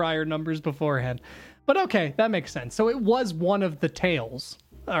any prior numbers beforehand. But okay, that makes sense. So it was one of the tails.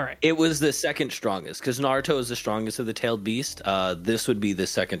 All right. It was the second strongest because Naruto is the strongest of the tailed beast. This would be the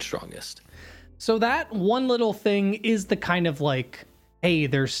second strongest. So that one little thing is the kind of like, hey,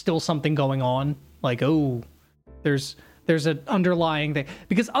 there's still something going on. Like, oh, there's an underlying thing.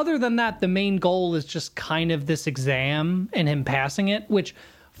 Because other than that, the main goal is just kind of this exam and him passing it, which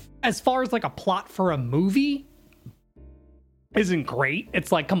as far as like a plot for a movie isn't great.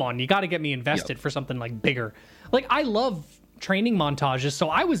 It's like, come on, you got to get me invested for something like bigger. Like, I love training montages, so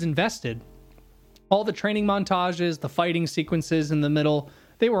I was invested. All the training montages, the fighting sequences in the middle,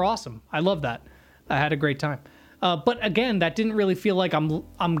 they were awesome. I love that. I had a great time. But again, that didn't really feel like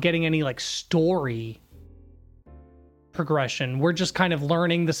I'm getting any like story progression. We're just kind of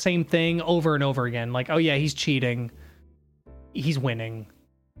learning the same thing over and over again. Like, oh yeah, he's cheating. He's winning.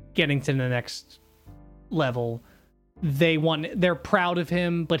 Getting to the next level. They're proud of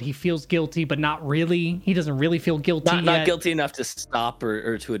him, but he feels guilty, but not really. He doesn't really feel guilty yet. Not guilty enough to stop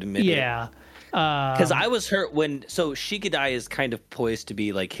or to admit it. Yeah. Because I was hurt so Shikadai is kind of poised to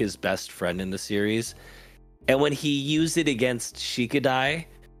be like his best friend in the series. And when he used it against Shikadai,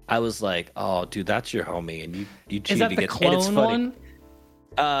 I was like, oh, dude, that's your homie, and you cheating. Is that the clone and it's funny.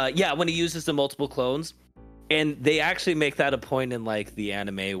 one? Yeah, when he uses the multiple clones. And they actually make that a point in like the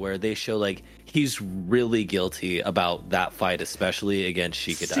anime where they show like he's really guilty about that fight, especially against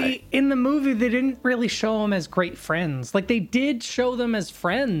Shikadai. See, in the movie, they didn't really show them as great friends. Like, they did show them as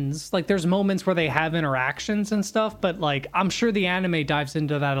friends. Like, there's moments where they have interactions and stuff, but like, I'm sure the anime dives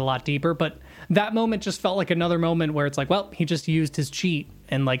into that a lot deeper. But that moment just felt like another moment where it's like, well, he just used his cheat,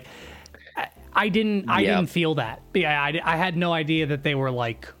 and like, I didn't feel that. Yeah, I had no idea that they were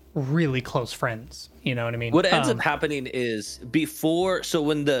like really close friends. You know what I mean? What ends up happening is so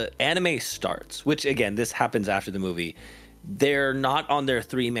when the anime starts, which again, this happens after the movie, they're not on their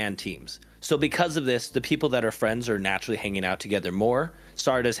 3-man teams. So because of this, the people that are friends are naturally hanging out together more.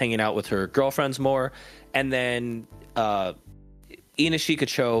 Sarada's hanging out with her girlfriends more. And then Ina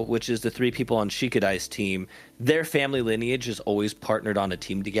Shikacho, which is the 3 people on Shikadai's team, their family lineage is always partnered on a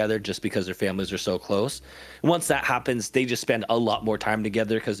team together just because their families are so close. Once that happens, they just spend a lot more time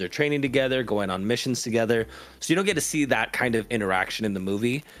together because they're training together, going on missions together. So you don't get to see that kind of interaction in the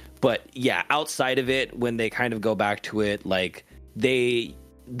movie. But yeah, outside of it, when they kind of go back to it, like they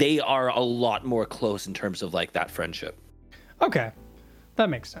are a lot more close in terms of like that friendship. Okay, that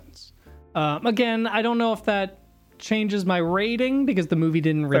makes sense. Again, I don't know if that changes my rating because the movie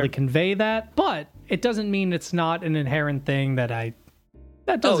didn't really convey that, but it doesn't mean it's not an inherent thing that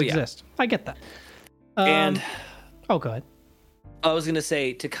does exist. I get that. And go ahead. I was gonna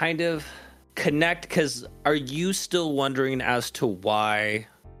say, to kind of connect, because are you still wondering as to why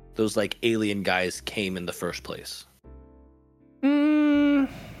those like alien guys came in the first place?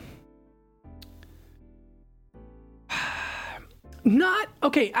 Not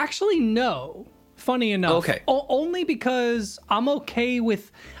okay. Actually, no. Funny enough. Okay. Only because I'm okay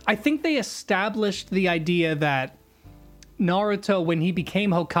with... I think they established the idea that Naruto, when he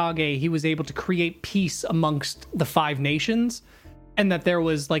became Hokage, he was able to create peace amongst the 5 nations, and that there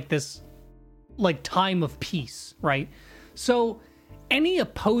was like this like time of peace, right? So any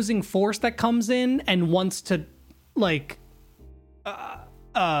opposing force that comes in and wants to like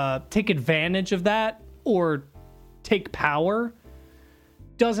take advantage of that or take power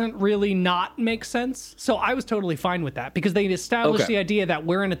doesn't really not make sense. So I was totally fine with that because they established the idea that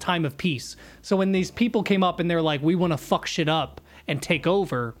we're in a time of peace. So when these people came up and they're like, we want to fuck shit up and take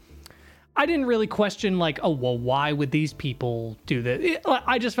over, I didn't really question like, oh, well, why would these people do this?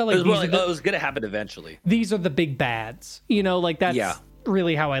 I just felt like it was going to happen eventually. These are the big bads, you know, like that's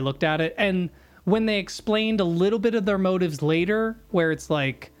really how I looked at it. And when they explained a little bit of their motives later, where it's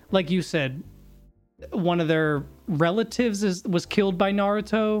like you said, one of their relatives was killed by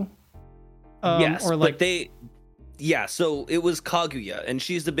Naruto. Yes, or like so it was Kaguya, and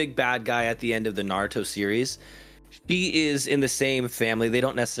she's the big bad guy at the end of the Naruto series. She is in the same family. They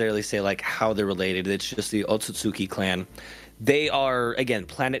don't necessarily say like how they're related. It's just the Otsutsuki clan. They are, again,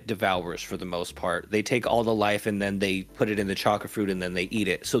 planet devourers for the most part. They take all the life and then they put it in the chakra fruit and then they eat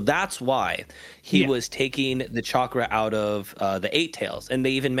it. So that's why he was taking the chakra out of the 8 Tails. And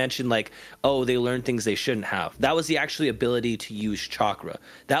they even mentioned like, oh, they learned things they shouldn't have. That was the actually ability to use chakra.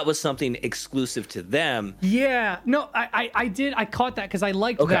 That was something exclusive to them. Yeah. No, I caught that because I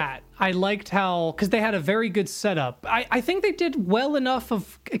liked that. I liked how, because they had a very good setup. I think they did well enough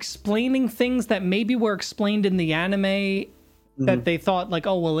of explaining things that maybe were explained in the anime that they thought like,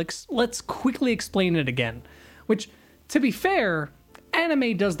 oh, well, let's quickly explain it again. Which, to be fair,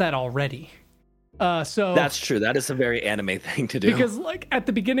 anime does that already. So that's true. That is a very anime thing to do. Because like at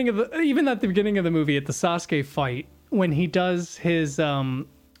the beginning of the movie, at the Sasuke fight, when he does his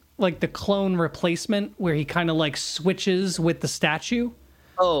like the clone replacement, where he kind of like switches with the statue.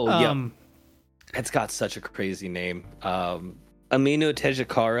 Oh, yeah. It's got such a crazy name. Amino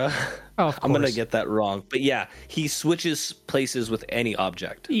Tejikara. Oh, of course. I'm going to get that wrong. But yeah, he switches places with any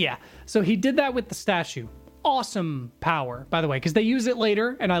object. Yeah. So he did that with the statue. Awesome power, by the way, because they use it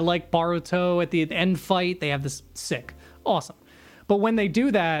later. And I like Boruto at the end fight. They have this sick. Awesome. But when they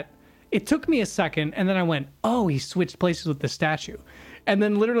do that, it took me a second. And then I went, oh, he switched places with the statue. And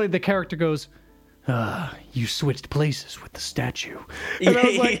then literally the character goes, you switched places with the statue. And I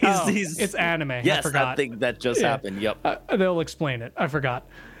was like, it's anime. Yes, I forgot. I think that just happened. Yep. They'll explain it. I forgot.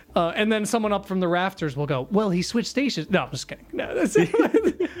 And then someone up from the rafters will go, well, he switched stations. No, I'm just kidding. No, that's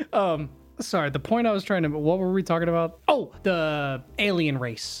it. Sorry, the point I was trying to... What were we talking about? Oh, the alien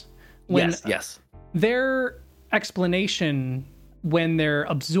race. Yes. Their explanation when they're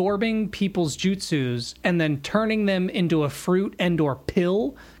absorbing people's jutsus and then turning them into a fruit and or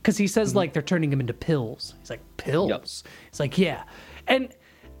pill, because he says like they're turning them into pills. He's like, pills? Yep. It's like, yeah. And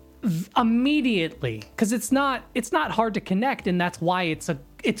immediately, because it's not hard to connect, and that's why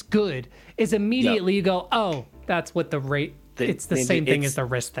it's good. Is immediately you go, oh, that's what the rate. It's the same thing as the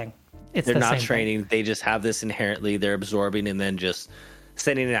wrist thing. They're not training. They just have this inherently. They're absorbing and then just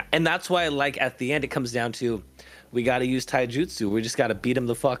sending it out. And that's why, like, at the end, it comes down to, we got to use taijutsu. We just got to beat them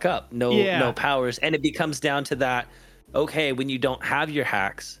the fuck up. No powers. And it becomes down to that, okay, when you don't have your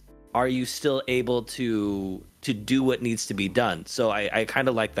hacks, are you still able to do what needs to be done? So I kind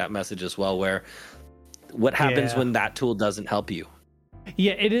of like that message as well, where what happens when that tool doesn't help you?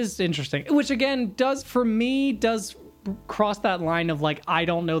 Yeah, it is interesting. Which, again, does cross that line of, like, I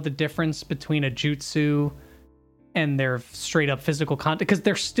don't know the difference between a jutsu and their straight up physical content, because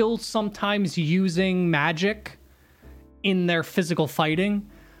they're still sometimes using magic in their physical fighting,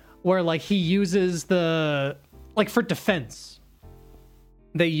 where, like, he uses like, for defense,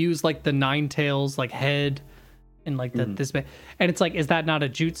 they use, like, the nine tails, like, head and, like, this bit, and it's like, is that not a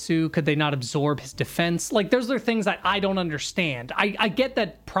jutsu? Could they not absorb his defense? Like, those are things that I don't understand. I get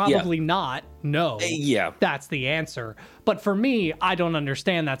that probably not. No. That's the answer. But for me, I don't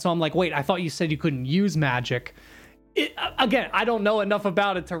understand that. So I'm like, wait, I thought you said you couldn't use magic. Again, I don't know enough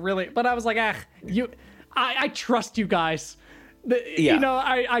about it to really, but I was like, I trust you guys. You know,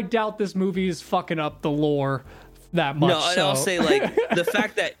 I doubt this movie is fucking up the lore that much. No, and I'll say, like, the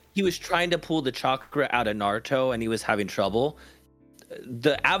fact that he was trying to pull the chakra out of Naruto and he was having trouble.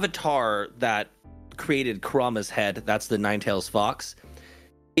 The avatar that created Kurama's head, that's the Nine-Tails Fox,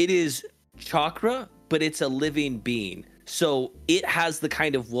 it is chakra, but it's a living being. So it has the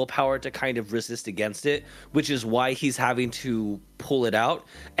kind of willpower to kind of resist against it, which is why he's having to pull it out.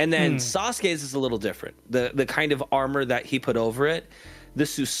 And then Sasuke's is a little different. The kind of armor that he put over it, the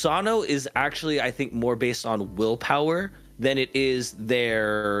Susanoo is actually, I think, more based on willpower than it is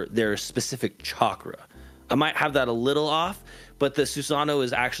their specific chakra. I might have that a little off, but the Susanoo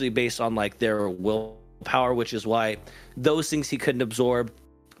is actually based on, like, their willpower, which is why those things he couldn't absorb.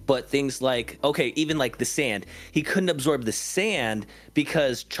 But things like, okay, even like the sand, he couldn't absorb the sand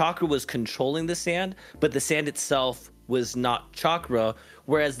because chakra was controlling the sand, but the sand itself was not chakra,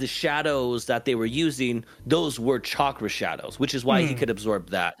 whereas the shadows that they were using, those were chakra shadows, which is why he could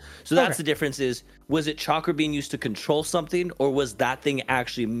absorb that. So that's the difference is, was it chakra being used to control something, or was that thing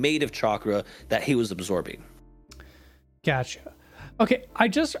actually made of chakra that he was absorbing? Gotcha. Okay,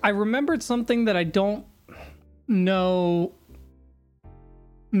 I remembered something that I don't know.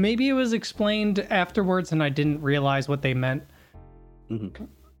 Maybe it was explained afterwards and I didn't realize what they meant.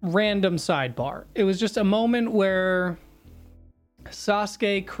 Random sidebar. It was just a moment where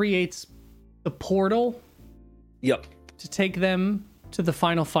Sasuke creates the portal. To take them to the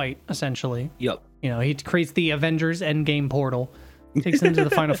final fight, essentially. You know, he creates the Avengers Endgame portal. Takes them to the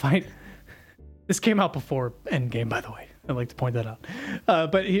final fight. This came out before Endgame, by the way. I'd like to point that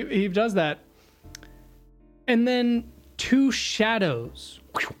out. But he does that. And then two shadows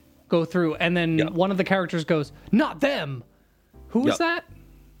go through, and then one of the characters goes, "Not them." Who is that?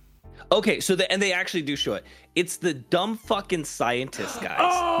 Okay, so they actually do show it. It's the dumb fucking scientist guys.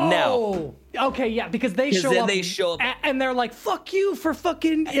 Oh, now, okay, yeah, because they show up, and they're like, "Fuck you for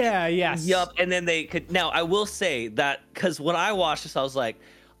fucking yes." Yup, and then they could. Now, I will say that because when I watched this, I was like,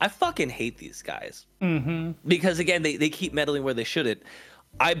 I fucking hate these guys because again, they keep meddling where they shouldn't.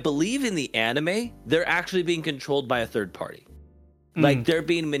 I believe in the anime, they're actually being controlled by a third party. Like, they're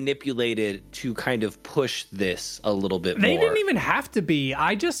being manipulated to kind of push this a little bit more. They didn't even have to be.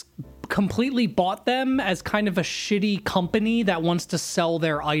 I just completely bought them as kind of a shitty company that wants to sell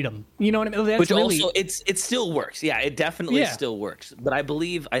their item. You know what I mean? That's Which really... also, it still works. Yeah, it definitely still works. But I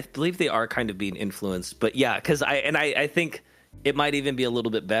believe they are kind of being influenced. But yeah, because I think it might even be a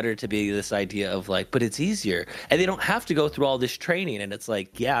little bit better to be this idea of like, but it's easier. And they don't have to go through all this training. And it's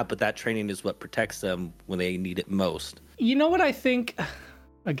like, yeah, but that training is what protects them when they need it most. You know what I think?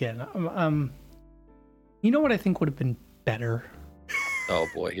 Again, you know what I think would have been better? Oh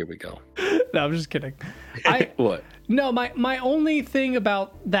boy, here we go. No, I'm just kidding. What? No, my only thing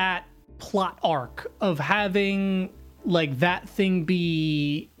about that plot arc of having like that thing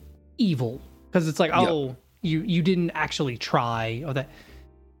be evil, because it's like, oh, you didn't actually try, or that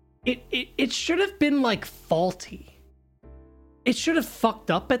it should have been like faulty. It should have fucked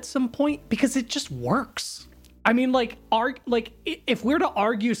up at some point because it just works. I mean, if we're to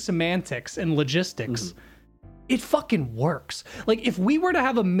argue semantics and logistics, it fucking works. Like, if we were to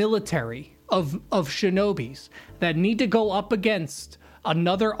have a military of shinobis that need to go up against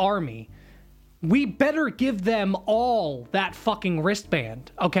another army, we better give them all that fucking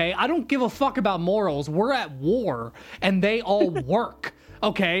wristband, okay? I don't give a fuck about morals. We're at war, and they all work,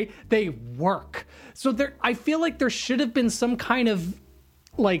 okay? They work. So I feel like there should have been some kind of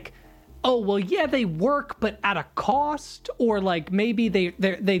like, oh, well, yeah, they work, but at a cost, or like maybe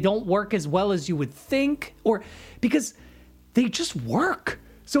they don't work as well as you would think, or because they just work.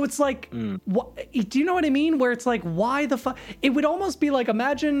 So it's like, do you know what I mean? Where it's like, why the fuck? It would almost be like,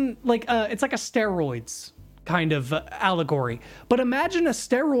 imagine like, it's like a steroids kind of allegory, but imagine a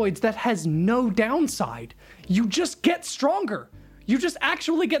steroids that has no downside. You just get stronger. You just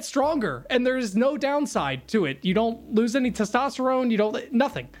actually get stronger, and there's no downside to it. You don't lose any testosterone. You don't,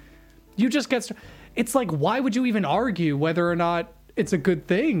 nothing. You just get, it's like, why would you even argue whether or not it's a good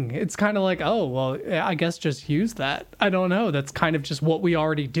thing? It's kind of like, oh, well, I guess just use that. I don't know. That's kind of just what we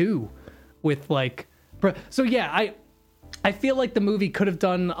already do with like, so yeah, I feel like the movie could have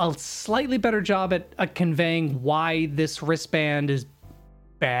done a slightly better job at conveying why this wristband is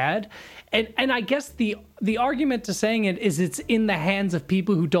bad. And I guess the argument to saying it is it's in the hands of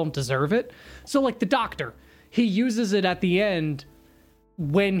people who don't deserve it. So like the doctor, he uses it at the end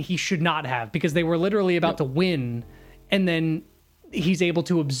when he should not have, because they were literally about to win, and then he's able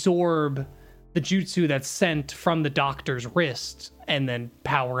to absorb the jutsu that's sent from the doctor's wrist and then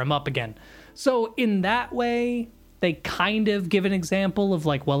power him up again. So in that way, they kind of give an example of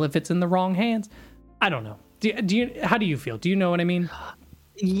like, well, if it's in the wrong hands, I don't know. Do you? How do you feel? Do you know what I mean?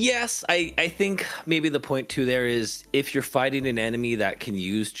 Yes, I think maybe the point too there is if you're fighting an enemy that can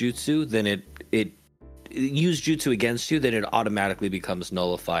use jutsu, then it use jutsu against you, then it automatically becomes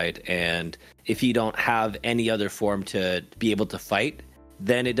nullified. And if you don't have any other form to be able to fight,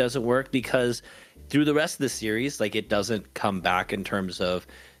 then it doesn't work, because through the rest of the series, like, it doesn't come back in terms of,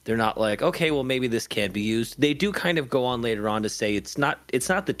 they're not like, okay, well, maybe this can be used. They do kind of go on later on to say it's not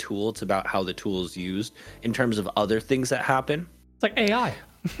the tool, it's about how the tool is used in terms of other things that happen. It's like AI.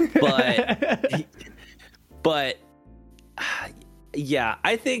 But yeah,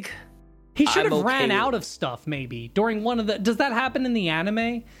 I think he should have ran out of stuff maybe during one of the, does that happen in the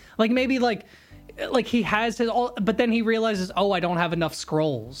anime? Like maybe like he has his all, but then he realizes, oh, I don't have enough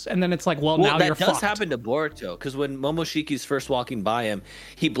scrolls, and then it's like, well now you're fucked. That does happen to Boruto, because when Momoshiki's first walking by him,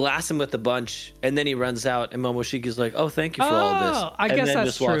 he blasts him with a bunch, and then he runs out, and Momoshiki's like, oh, thank you for all this, I guess that's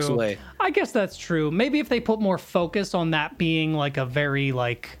just true. Walks away. I guess that's true. Maybe if they put more focus on that being like a very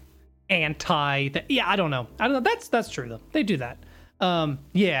like yeah, I don't know. That's true though. They do that.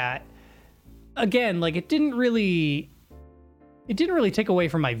 Yeah. Again, like it didn't really take away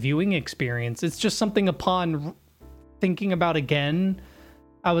from my viewing experience. It's just something upon thinking about again,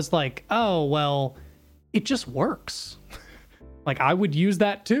 I was like, oh, well, it just works. Like, I would use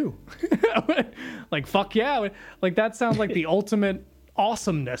that too. Like, fuck yeah. Like, that sounds like the ultimate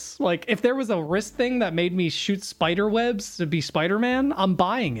awesomeness. Like, if there was a wrist thing that made me shoot spider webs to be Spider-Man, I'm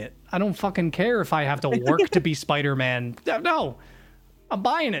buying it. I don't fucking care if I have to work to be Spider-Man. No, I'm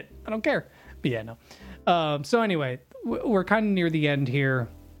buying it. I don't care. But yeah, no. So anyway, we're kind of near the end here.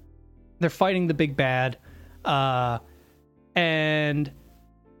 They're fighting the big bad. And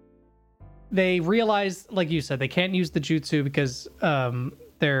they realize, like you said, they can't use the jutsu because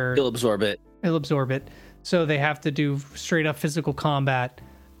He'll absorb it. So they have to do straight up physical combat,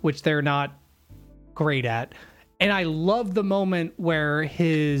 which they're not great at. And I love the moment where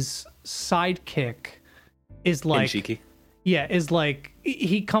his sidekick is like... Inshiki. Yeah, is like,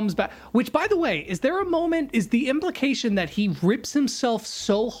 he comes back, which, by the way, is there a moment, is the implication that he rips himself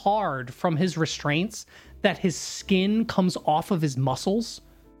so hard from his restraints that his skin comes off of his muscles?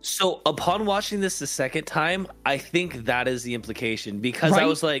 So upon watching this the second time, I think that is the implication, because I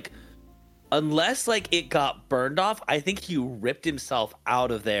was like, unless like it got burned off, I think he ripped himself out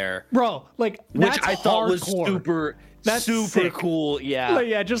of there. Bro, like, which I thought was hardcore. That's super sick. Cool. Yeah. Like,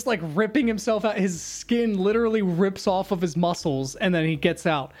 yeah, just like ripping himself out. His skin literally rips off of his muscles, and then he gets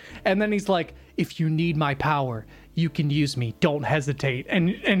out. And then he's like, if you need my power, you can use me. Don't hesitate. And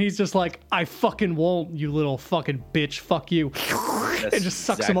he's just like, I fucking won't, you little fucking bitch. Fuck you. It just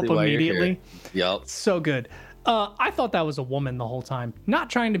sucks him up immediately. Yep. So good. I thought that was a woman the whole time. Not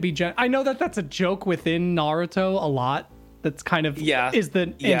trying to be I know that that's a joke within Naruto a lot. That's kind of is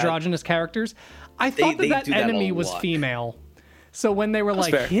the androgynous characters. I thought that enemy was female. So when they were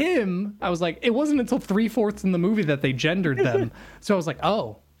like him, I was like, it wasn't until 3/4 in the movie that they gendered them. So I was like,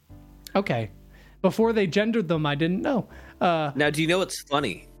 oh, okay. Before they gendered them, I didn't know. Now, do you know what's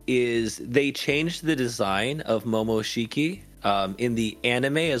funny? Is they changed the design of Momoshiki in the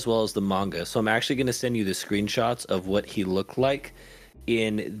anime as well as the manga. So I'm actually going to send you the screenshots of what he looked like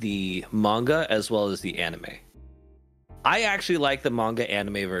in the manga as well as the anime. I actually like the manga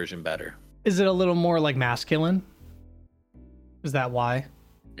anime version better. Is it a little more like masculine? Is that why?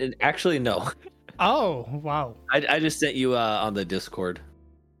 Actually, no. Oh, wow. I just sent you on the Discord.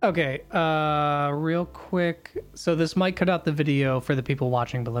 Okay, real quick. So this might cut out the video for the people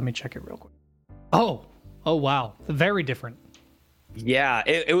watching, but let me check it real quick. Oh wow, very different. Yeah,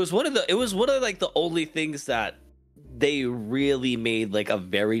 it was one of like the only things that they really made like a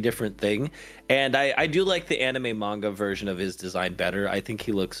very different thing. And I do like the anime manga version of his design better. I think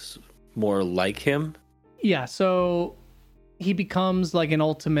he looks more like him. Yeah, so he becomes like an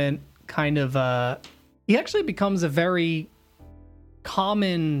ultimate kind of he actually becomes a very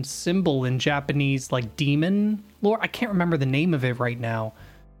common symbol in Japanese like demon lore. I can't remember the name of it right now,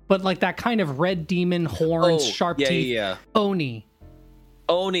 but like that kind of red demon, horns, sharp teeth. Yeah. Oni.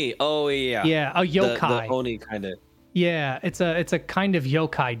 Oh yeah. Yeah, a yokai. The Oni kind of. Yeah, it's a kind of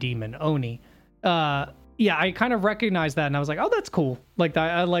yokai demon, Oni. Yeah, I kind of recognized that and I was like, oh, that's cool. Like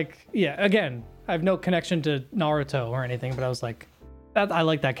I like, yeah, again, I have no connection to Naruto or anything, but I was like, I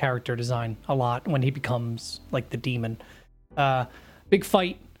like that character design a lot when he becomes like the demon. Big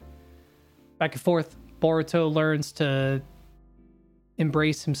fight, back and forth. Boruto learns to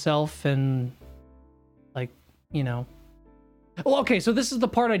embrace himself and like, you know. Well, okay, so this is the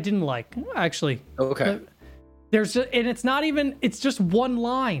part I didn't like, actually. Okay. And it's not even, it's just one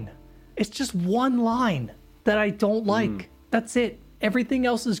line. It's just one line that I don't like. That's it. Everything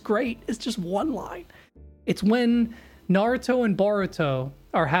else is great. It's just one line. It's when Naruto and Boruto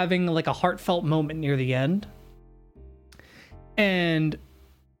are having like a heartfelt moment near the end. And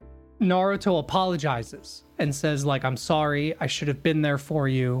Naruto apologizes and says like, I'm sorry. I should have been there for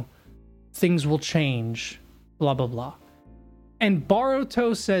you. Things will change. Blah, blah, blah. And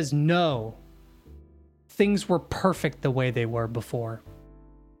Boruto says, no. Things were perfect the way they were before.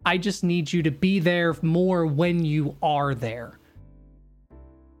 I just need you to be there more when you are there.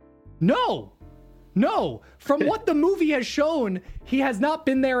 No. From what the movie has shown, he has not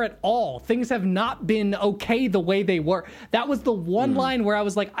been there at all. Things have not been okay the way they were. That was the one line where I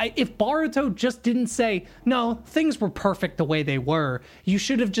was like, if Boruto just didn't say, no, things were perfect the way they were. You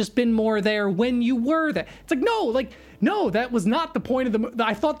should have just been more there when you were there. It's like, no, that was not the point of the movie.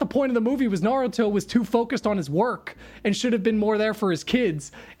 I thought the point of the movie was Naruto was too focused on his work and should have been more there for his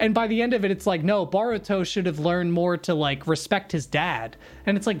kids. And by the end of it, it's like, no, Boruto should have learned more to like respect his dad.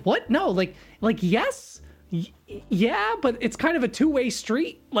 And it's like, what? No, like yes, yeah, but it's kind of a two-way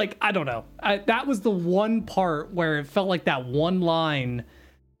street. Like, I don't know. That was the one part where it felt like that one line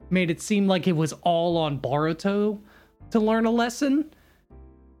made it seem like it was all on Boruto to learn a lesson.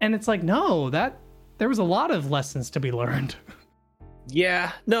 And it's like, no, there was a lot of lessons to be learned.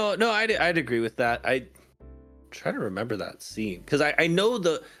 Yeah, no, I'd agree with that. I try to remember that scene because I know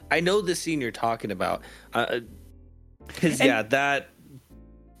the scene you're talking about. Because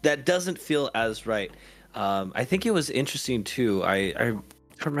that doesn't feel as right. I think it was interesting too. I don't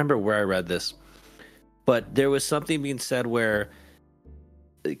remember where I read this, but there was something being said where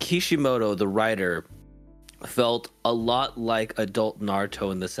Kishimoto, the writer, felt a lot like adult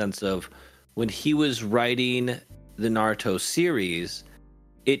Naruto in the sense of when he was writing the Naruto series,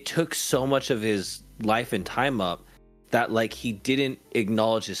 it took so much of his life and time up that like he didn't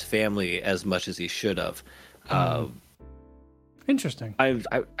acknowledge his family as much as he should have. Interesting. I'm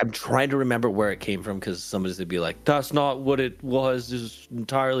trying to remember where it came from because somebody's gonna be like, "That's not what it was. It's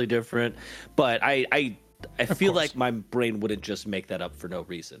entirely different." But I feel like my brain wouldn't just make that up for no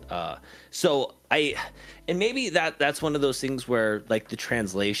reason. And maybe that's one of those things where like the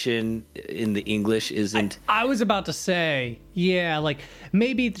translation in the English isn't. I was about to say, yeah, like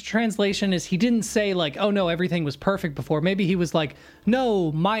maybe the translation is he didn't say like, oh no, everything was perfect before. Maybe he was like,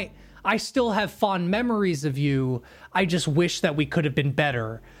 no, I still have fond memories of you. I just wish that we could have been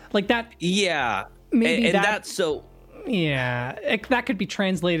better. Like that. Yeah. Maybe and that's so. Yeah, that could be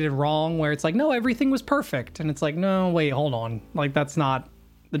translated wrong where it's like, no, everything was perfect. And it's like, no, wait, hold on. Like, that's not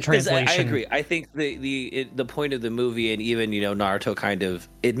the translation. I agree. I think the point of the movie and even, Naruto kind of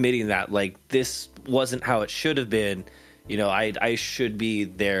admitting that, like, this wasn't how it should have been. I should be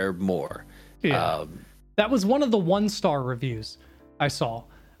there more. Yeah. That was one of the 1-star reviews I saw.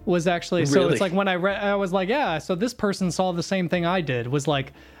 Was actually so really? It's like when I was like, yeah, so this person saw the same thing I did, was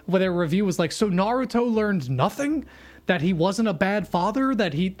like, where their review was like, so Naruto learned nothing, that he wasn't a bad father,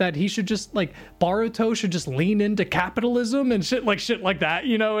 that he should just like Boruto should just lean into capitalism and shit like that,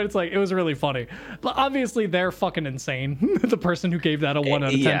 it's like, it was really funny. But obviously they're fucking insane. The person who gave that a 1 out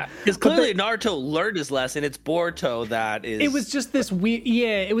of 10. Yeah, because clearly Naruto learned his lesson. It's Boruto that is. It was just this weird.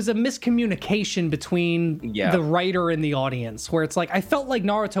 Yeah, it was a miscommunication between the writer and the audience, where it's like I felt like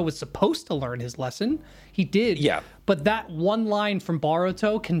Naruto was supposed to learn his lesson. He did. Yeah. But that one line from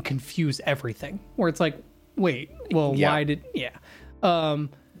Boruto can confuse everything. Where it's like, wait, well, why did? Yeah. But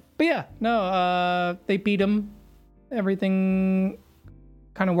yeah, no. They beat him. Everything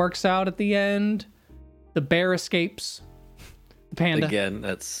kind of works out at the end. The bear escapes. The panda. Again,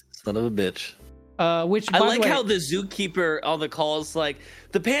 that's son of a bitch. Which I like how the zookeeper on the call is like,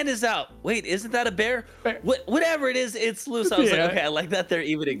 the panda's out. Wait, isn't that a bear? Whatever it is, it's loose. I was like, okay, I like that they're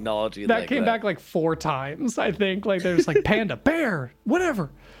even acknowledging that. Came back like 4 times, I think. Like there's like panda, bear, whatever.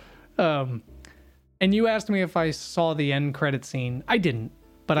 And you asked me if I saw the end credit scene. I didn't,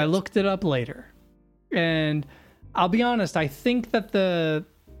 but I looked it up later. And I'll be honest, I think that the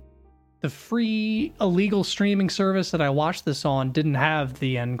free illegal streaming service that I watched this on didn't have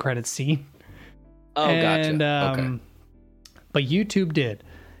the end credit scene. Oh, and, gotcha. Okay. But YouTube did.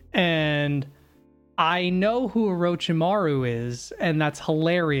 And I know who Orochimaru is, and that's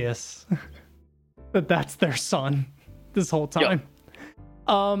hilarious that that's their son this whole time.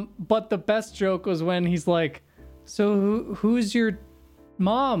 Yep. But the best joke was when he's like, so who's your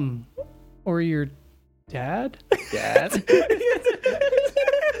mom or your dad?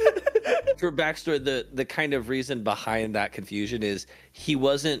 For backstory, the kind of reason behind that confusion is he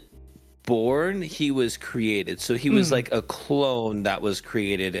wasn't born, he was created. So he was like a clone that was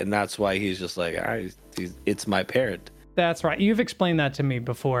created, and that's why he's just like, it's my parent. That's right. You've explained that to me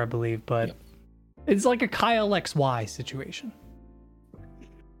before, I believe, but it's like a Kyle XY situation.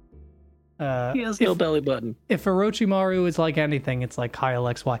 He has no belly button. If Orochimaru is like anything, it's like Kyle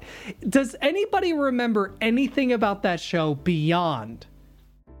XY. Does anybody remember anything about that show beyond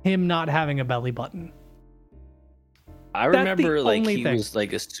him not having a belly button? I remember like he was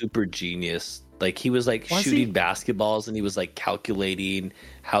like a super genius. Like he was like shooting basketballs, and he was like calculating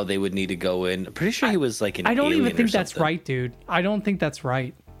how they would need to go in. I'm pretty sure he was like an alien. I don't even think that's right, dude. I don't think that's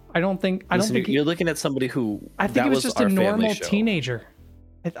right. I don't think you're looking at somebody who I think he was just a normal teenager.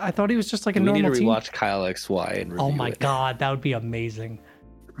 I thought he was just like a normal teenager. We need to rewatch Kyle XY and review Oh my god, that would be amazing.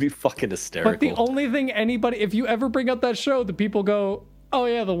 It'd be fucking hysterical. But the only thing if you ever bring up that show, the people go, oh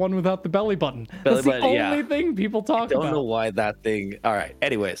yeah, the one without the belly button. That's the only thing people talk about. I don't know why that thing. All right.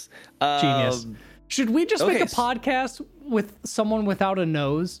 Anyways, genius. Should we just make a podcast with someone without a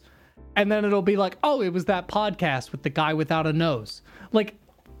nose, and then it'll be like, oh, it was that podcast with the guy without a nose. Like,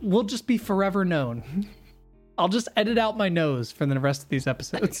 we'll just be forever known. I'll just edit out my nose for the rest of these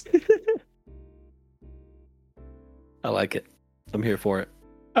episodes. I like it. I'm here for it.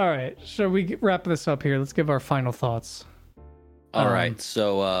 All right. Shall we wrap this up here? Let's give our final thoughts. All right.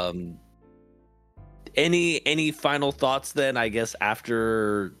 So, any final thoughts then, I guess,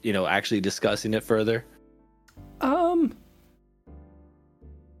 after, actually discussing it further?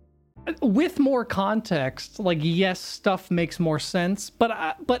 With more context, like, yes, stuff makes more sense, but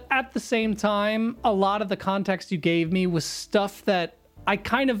at the same time, a lot of the context you gave me was stuff that I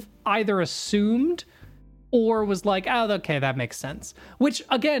kind of either assumed or was like, oh, okay, that makes sense. Which,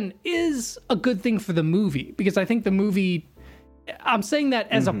 again, is a good thing for the movie, because I think the movie... I'm saying that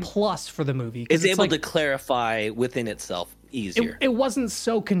as a plus for the movie. It's able to clarify within itself easier. It wasn't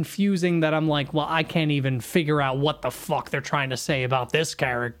so confusing that I'm like, well, I can't even figure out what the fuck they're trying to say about this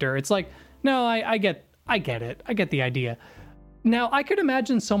character. It's like, no, I get it. I get the idea. Now, I could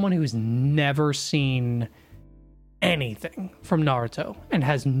imagine someone who's never seen anything from Naruto and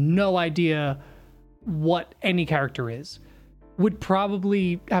has no idea what any character is would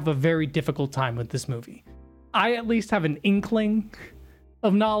probably have a very difficult time with this movie. I at least have an inkling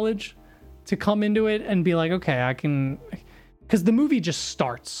of knowledge to come into it and be like, okay, I can... Because the movie just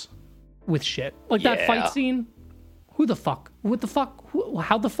starts with shit. Like that fight scene. Who the fuck? What the fuck?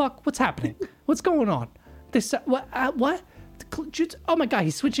 How the fuck? What's happening? What's going on? This what? What? Oh my god,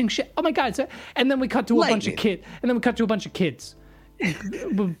 he's switching shit. Oh my god. And then we cut to a bunch of kids. And then we cut to a bunch of kids.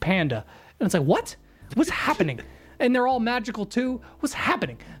 Panda. And it's like, what? What's happening? And they're all magical too. What's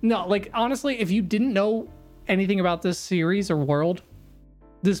happening? No, like, honestly, if you didn't know anything about this series or world,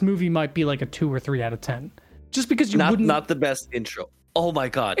 this movie might be like a 2 or 3 out of 10. Just because you wouldn't... Not the best intro. Oh my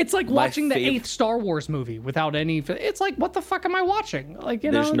god. It's like watching the 8th Star Wars movie without any... It's like, what the fuck am I watching? Like,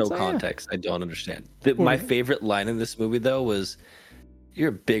 There's no context. I don't understand. My favorite line in this movie, though, was, you're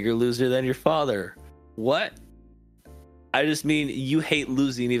a bigger loser than your father. What? I just mean you hate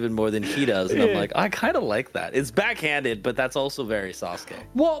losing even more than he does. And I'm like, I kind of like that. It's backhanded, but that's also very Sasuke.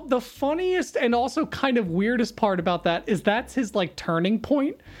 Well, the funniest and also kind of weirdest part about that is that's his, like, turning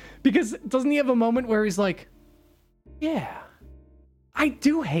point. Because doesn't he have a moment where he's like, yeah, I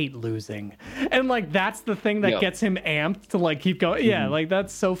do hate losing. And, like, that's the thing that gets him amped to, like, keep going. Yeah, like,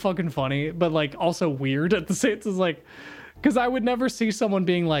 that's so fucking funny, but, like, also weird at the same time. It's like, because I would never see someone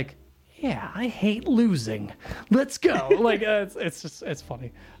being like, yeah, I hate losing. Let's go. Like, it's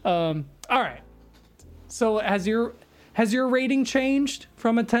funny. All right. So has your rating changed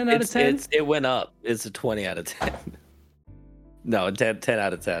from a 10 out of 10? It went up. It's a 20 out of 10. No, 10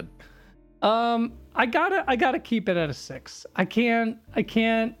 out of 10. I gotta keep it at a 6. I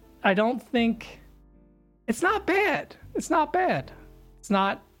don't think it's not bad. It's not bad. It's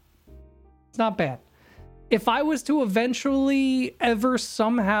not bad. If I was to eventually ever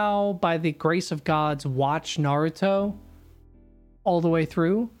somehow, by the grace of gods, watch Naruto all the way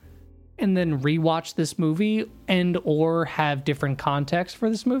through and then rewatch this movie and or have different context for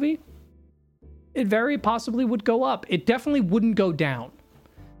this movie, it very possibly would go up. It definitely wouldn't go down.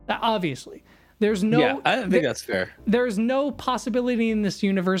 Obviously. There's no... Yeah, I think that's fair. There's no possibility in this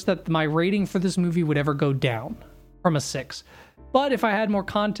universe that my rating for this movie would ever go down from a 6. But if I had more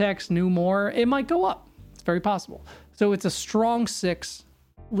context, knew more, it might go up. It's very possible. So it's a strong 6,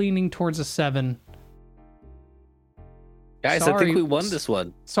 leaning towards a 7. Guys, I think we won this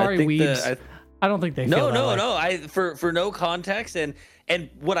one. Sorry, weebs. I don't think they feel that way. No. For no context, and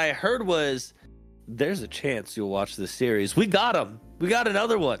what I heard was, there's a chance you'll watch this series. We got him. We got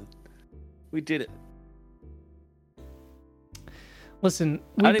another one. We did it. Listen,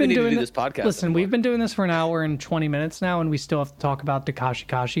 we've been doing this podcast. Listen, anymore. We've been doing this for an hour and 20 minutes now, and we still have to talk about Takashi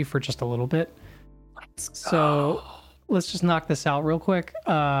Kashi for just a little bit. So let's just knock this out real quick.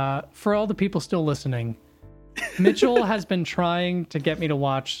 For all the people still listening, Mitchell has been trying to get me to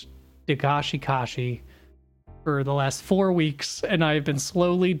watch Takashi Kashi for the last 4 weeks, and I've been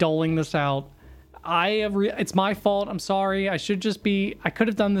slowly doling this out. It's my fault. I'm sorry. I could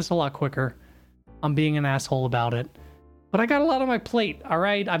have done this a lot quicker. I'm being an asshole about it. But I got a lot on my plate, all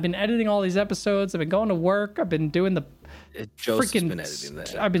right? I've been editing all these episodes. I've been going to work. I've been doing the Joseph's been editing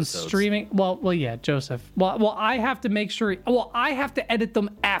that. I've been streaming. Well, yeah, Joseph. Well, I have to make sure. I have to edit them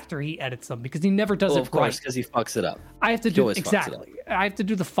after he edits them because he never does it right. Of course, because he fucks it up. I have to do exactly. I have to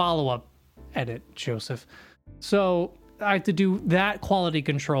do the follow-up edit, Joseph. So I have to do that quality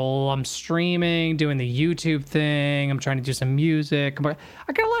control. I'm streaming, doing the YouTube thing. I'm trying to do some music. I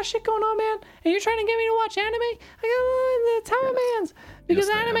got a lot of shit going on, man. And you're trying to get me to watch anime? I got the time of man's. Because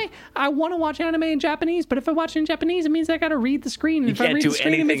anime, I want to watch anime in Japanese, but if I watch it in Japanese, it means I got to read the screen. If I read the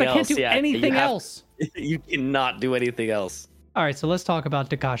screen, it means I can't do anything else. You cannot do anything else. All right, so let's talk about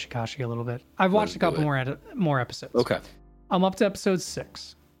Takashi Kashi a little bit. I've watched a couple more episodes. Okay. I'm up to episode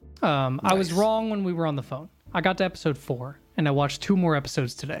 6. Nice. I was wrong when we were on the phone. I got to episode 4, and I watched 2 more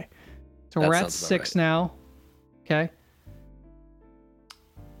episodes today. So we're at 6 now. Okay.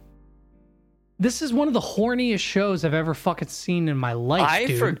 This is one of the horniest shows I've ever fucking seen in my life,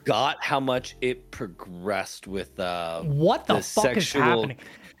 dude. I forgot how much it progressed with what the fuck is happening?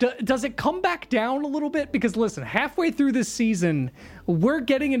 Does it come back down a little bit? Because listen, halfway through this season, we're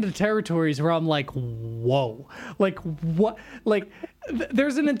getting into territories where I'm like, whoa. Like, what? Like,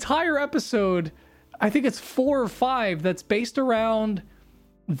 there's an entire episode, I think it's 4 or 5, that's based around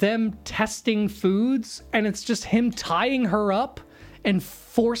them testing foods, and it's just him tying her up and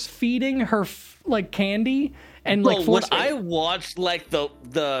force feeding her like candy and like when I watched like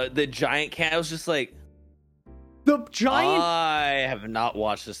the giant cat, I was just like, the giant. I have not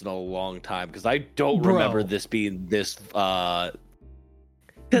watched this in a long time because I don't remember this being this. Because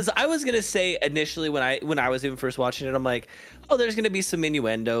I was gonna say initially when I was even first watching it, I'm like, oh, there's gonna be some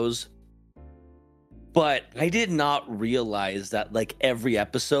innuendos. But I did not realize that like every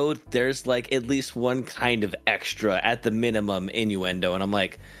episode there's like at least one kind of extra at the minimum innuendo, and I'm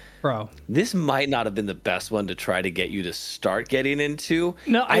like, bro, this might not have been the best one to try to get you to start getting into.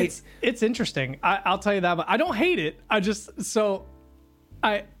 No, it's interesting. I'll tell you that, but I don't hate it. I just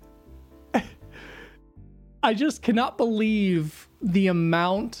cannot believe the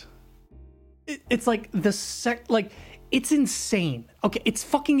amount. It's like it's insane. Okay,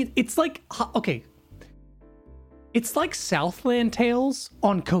 it's like okay. It's like Southland Tales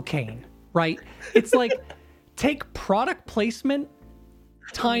on cocaine, right? It's like take product placement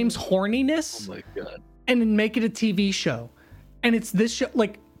times horniness, oh my God, and then make it a TV show. And it's this show,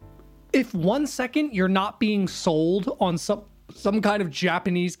 like, if 1 second you're not being sold on some kind of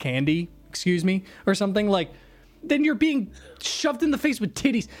Japanese candy, excuse me, or something, like, then you're being shoved in the face with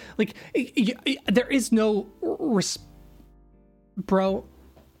titties. Like, there is no bro.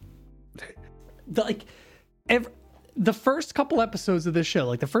 The first couple episodes of this show,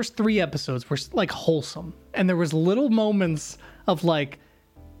 like the first 3 episodes, were like wholesome, and there was little moments of like,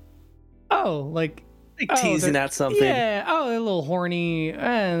 teasing at something. Yeah, they're a little horny,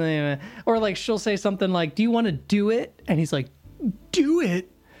 or like she'll say something like, "Do you want to do it?" And he's like, "Do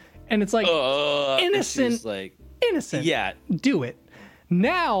it," and it's like innocent, like innocent. Yeah, do it.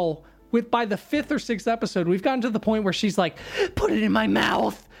 Now, by the 5th or 6th episode, we've gotten to the point where she's like, "Put it in my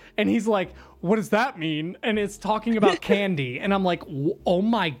mouth," and he's like, what does that mean? And it's talking about candy. And I'm like, oh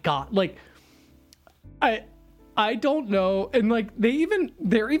my God. Like, I don't know. And like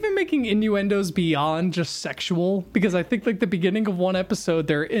they're even making innuendos beyond just sexual, because I think like the beginning of one episode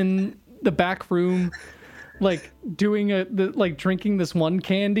they're in the back room like doing like drinking this one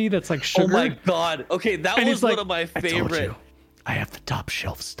candy that's like sugar. Oh my god. Okay, that And was he's like, one of my I told favorite. you, I have the top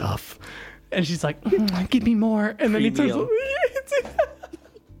shelf stuff. And she's like, give me more. And then he turns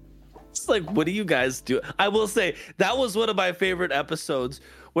It's like, what do you guys do? I will say that was one of my favorite episodes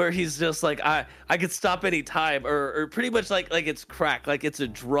where he's just like, I could stop any time, or pretty much like it's crack, like it's a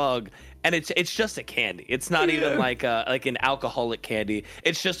drug, and it's just a candy. It's not even like an alcoholic candy.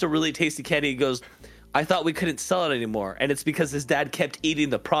 It's just a really tasty candy. He goes, I thought we couldn't sell it anymore, and it's because his dad kept eating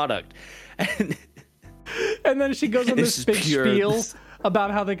the product. And then she goes on this big pure. spiel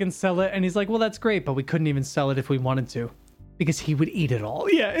about how they can sell it, and he's like, well, that's great, but we couldn't even sell it if we wanted to, because he would eat it all.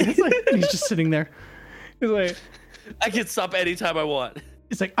 Yeah, it's like, and he's just sitting there. He's like, I can stop anytime I want.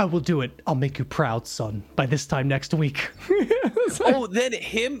 it's like, I will do it. I'll make you proud, son, by this time next week. Oh, then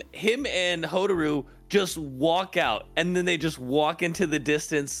him and Hotaru just walk out, and then they just walk into the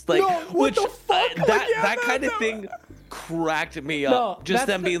distance, like, No, what which the fuck? that kind of thing cracked me up. No, Just that's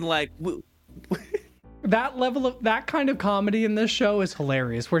them being like, that level of that kind of comedy in this show is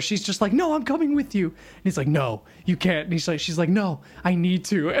hilarious, where she's just like, no, I'm coming with you, and he's like, no, you can't, and she's like, no, I need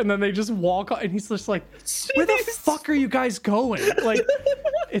to, and then they just walk on, and he's just like, where the fuck are you guys going? Like,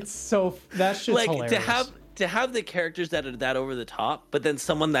 it's so, that shit's like hilarious. to have the characters that are that over the top, but then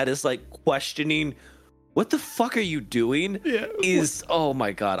someone that is like questioning, what the fuck are you doing? Yeah. Is, oh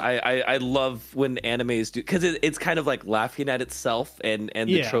my god, I love when animes do, because it's kind of like laughing at itself and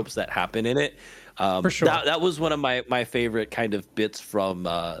the tropes that happen in it. For sure. That was one of my favorite kind of bits from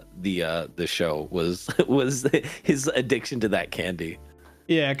the show was his addiction to that candy.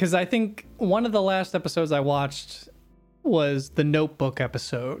 Yeah, because I think one of the last episodes I watched was the Notebook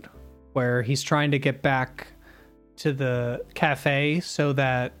episode, where he's trying to get back to the cafe so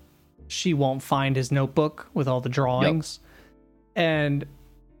that she won't find his notebook with all the drawings. Yep. And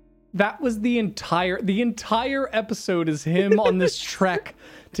that was the entire episode is him on this trek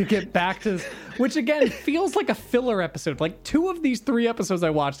to get back to this, which again feels like a filler episode. Like 2 of these 3 episodes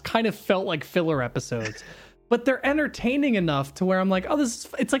I watched kind of felt like filler episodes, but they're entertaining enough to where I'm like, oh,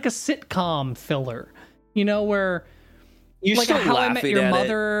 it's like a sitcom filler, you know, where you're like still How I Met laughing Your at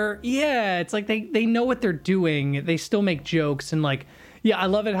Mother. Yeah, it's like they know what they're doing. They still make jokes, and like, yeah, I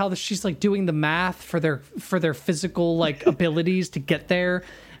love it how she's like doing the math for their physical like abilities to get there.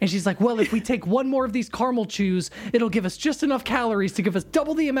 And she's like, well, if we take 1 more of these caramel chews, it'll give us just enough calories to give us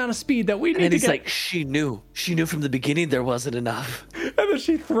double the amount of speed that we need and to he's get. like, she knew from the beginning there wasn't enough. And then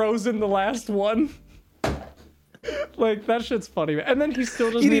she throws in the last one. Like, that shit's funny. And then he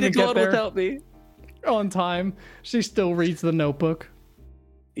still doesn't even get there without me on time. She still reads the Notebook.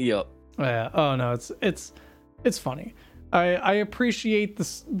 Yep. Yeah. Oh no, it's funny. I appreciate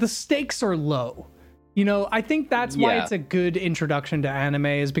the stakes are low. You know, I think that's why it's a good introduction to anime,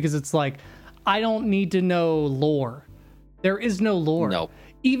 is because it's like, I don't need to know lore. There is no lore. No.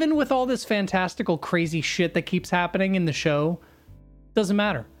 Even with all this fantastical, crazy shit that keeps happening in the show, doesn't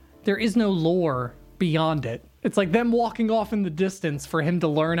matter. There is no lore beyond it. It's like them walking off in the distance for him to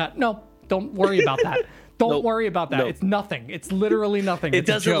learn. No, don't worry about that. Don't worry about that. Nope. It's nothing. It's literally nothing. It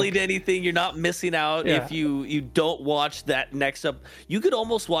doesn't lead to anything. You're not missing out if you don't watch that next up. You could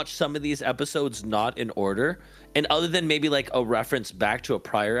almost watch some of these episodes not in order, and other than maybe like a reference back to a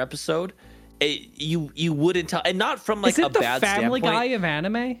prior episode, you wouldn't tell, and not from like Is it a the bad Family standpoint. Guy of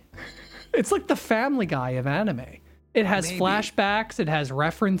anime? It's like the Family Guy of anime. It has flashbacks. It has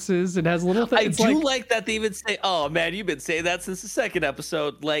references. It has little things. I do like that they even say, "Oh man, you've been saying that since the 2nd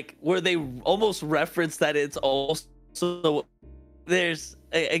episode." Like where they almost reference that it's also there's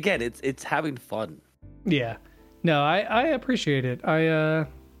again, it's having fun. Yeah, no, I appreciate it.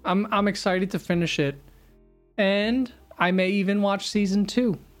 I'm excited to finish it, and I may even watch season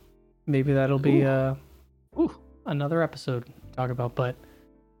 2. Maybe that'll be another episode to talk about, but.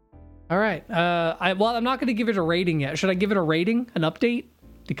 All right. I'm not going to give it a rating yet. Should I give it a rating? An update?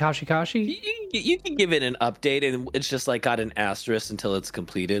 Kashi? You can give it an update, and it's just like got an asterisk until it's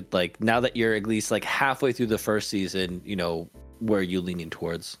completed. Like now that you're at least like halfway through the 1st season, you know, where are you leaning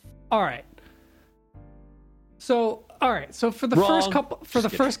towards? All right. So for the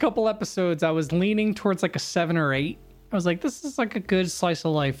first couple episodes, I was leaning towards like a 7 or 8. I was like, this is like a good slice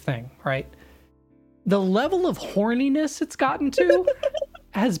of life thing, right? The level of horniness it's gotten to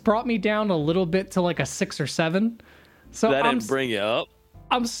has brought me down a little bit to like a 6 or 7. So that didn't bring you up.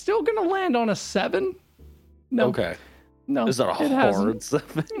 I'm still gonna land on a 7. No. Okay. No. Is that a hard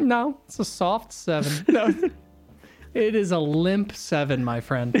 7? No, it's a soft 7. No. It is a limp 7, my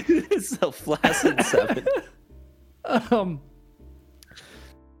friend. It's a flaccid 7. But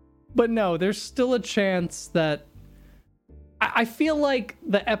no, there's still a chance that I feel like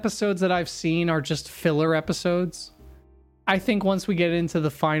the episodes that I've seen are just filler episodes. I think once we get into the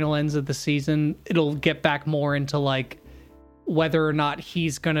final ends of the season, it'll get back more into like whether or not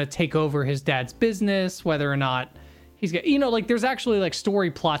he's gonna take over his dad's business, whether or not he's gonna, like there's actually like story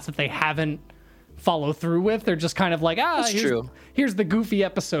plots that they haven't follow through with. They're just kind of like, here's the goofy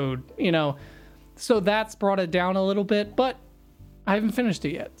episode, So that's brought it down a little bit, but I haven't finished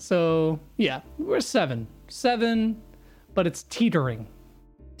it yet. So yeah, we're 7, but it's teetering.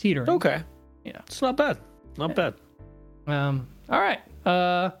 Okay. Yeah, it's not bad. Not bad. All right.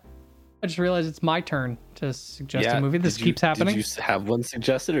 I just realized it's my turn to suggest a movie. This keeps happening. Did you have one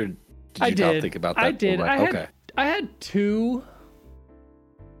suggested, or did you not think about that? I did. I had 2.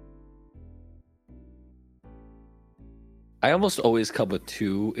 I almost always come with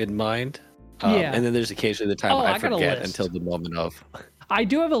 2 in mind. And then there's occasionally the time I forget until the moment of. I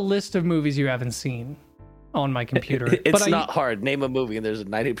do have a list of movies you haven't seen on my computer. It's not hard. Name a movie, and there's a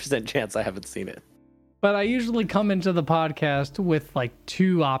 90% chance I haven't seen it. But I usually come into the podcast with like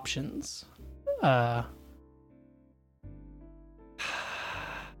 2 options. All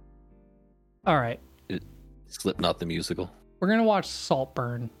right. Slipknot the musical. We're going to watch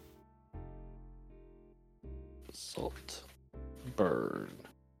Saltburn. Burn.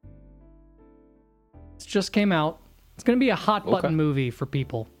 It just came out. It's going to be a hot button movie for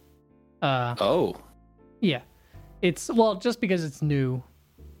people. Yeah. It's just because it's new.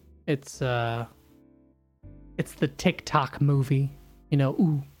 It's the TikTok movie.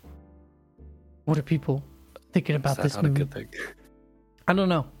 Ooh. What are people thinking about this movie? A good thing? I don't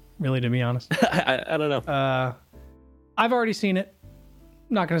know, really, to be honest. I don't know. I've already seen it.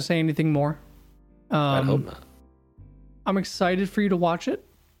 I'm not going to say anything more. I hope not. I'm excited for you to watch it.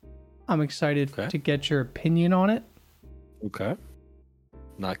 I'm excited to get your opinion on it. Okay.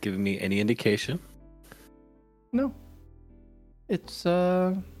 Not giving me any indication. No. It's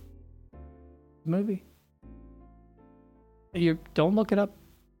a movie. You don't look it up.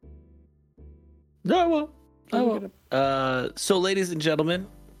 No, I won't. So, ladies and gentlemen,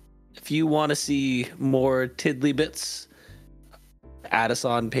 if you want to see more tiddly bits, add us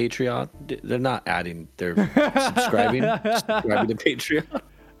on Patreon. They're not adding; they're subscribing to Patreon.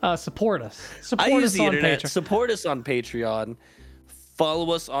 Support us. I use the internet. Patreon. Support us on Patreon.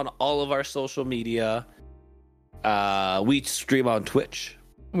 Follow us on all of our social media. We stream on Twitch.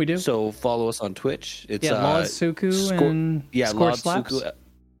 We do. So follow us on Twitch. It's Lodsuku and Scourge Slaps.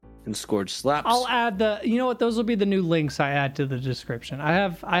 And Scourge Slaps. I'll add those will be the new links I add to the description. I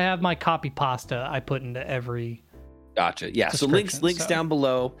have my copy pasta I put into every. Gotcha. Yeah. So links down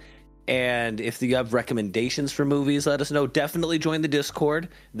below. And if you have recommendations for movies, let us know. Definitely join the Discord.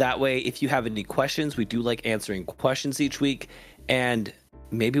 That way, if you have any questions, we do like answering questions each week. And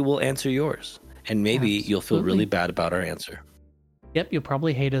maybe we'll answer yours. And maybe you'll feel really bad about our answer. Yep, you'll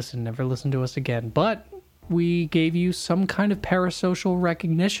probably hate us and never listen to us again. But we gave you some kind of parasocial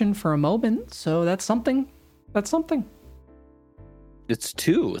recognition for a moment. So that's something. It's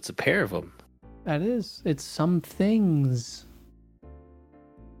 2. It's a pair of them. That is. It's some things.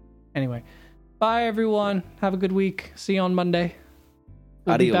 Anyway, bye everyone. Have a good week. See you on Monday.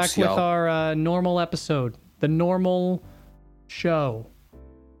 We'll be back with our normal episode. The normal show.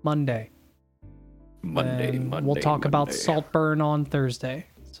 Monday. We'll talk about Saltburn on Thursday.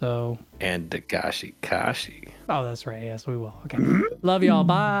 So. And Dagashi Kashi. Oh, that's right. Yes, we will. Okay. Love y'all.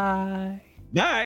 Bye. Bye.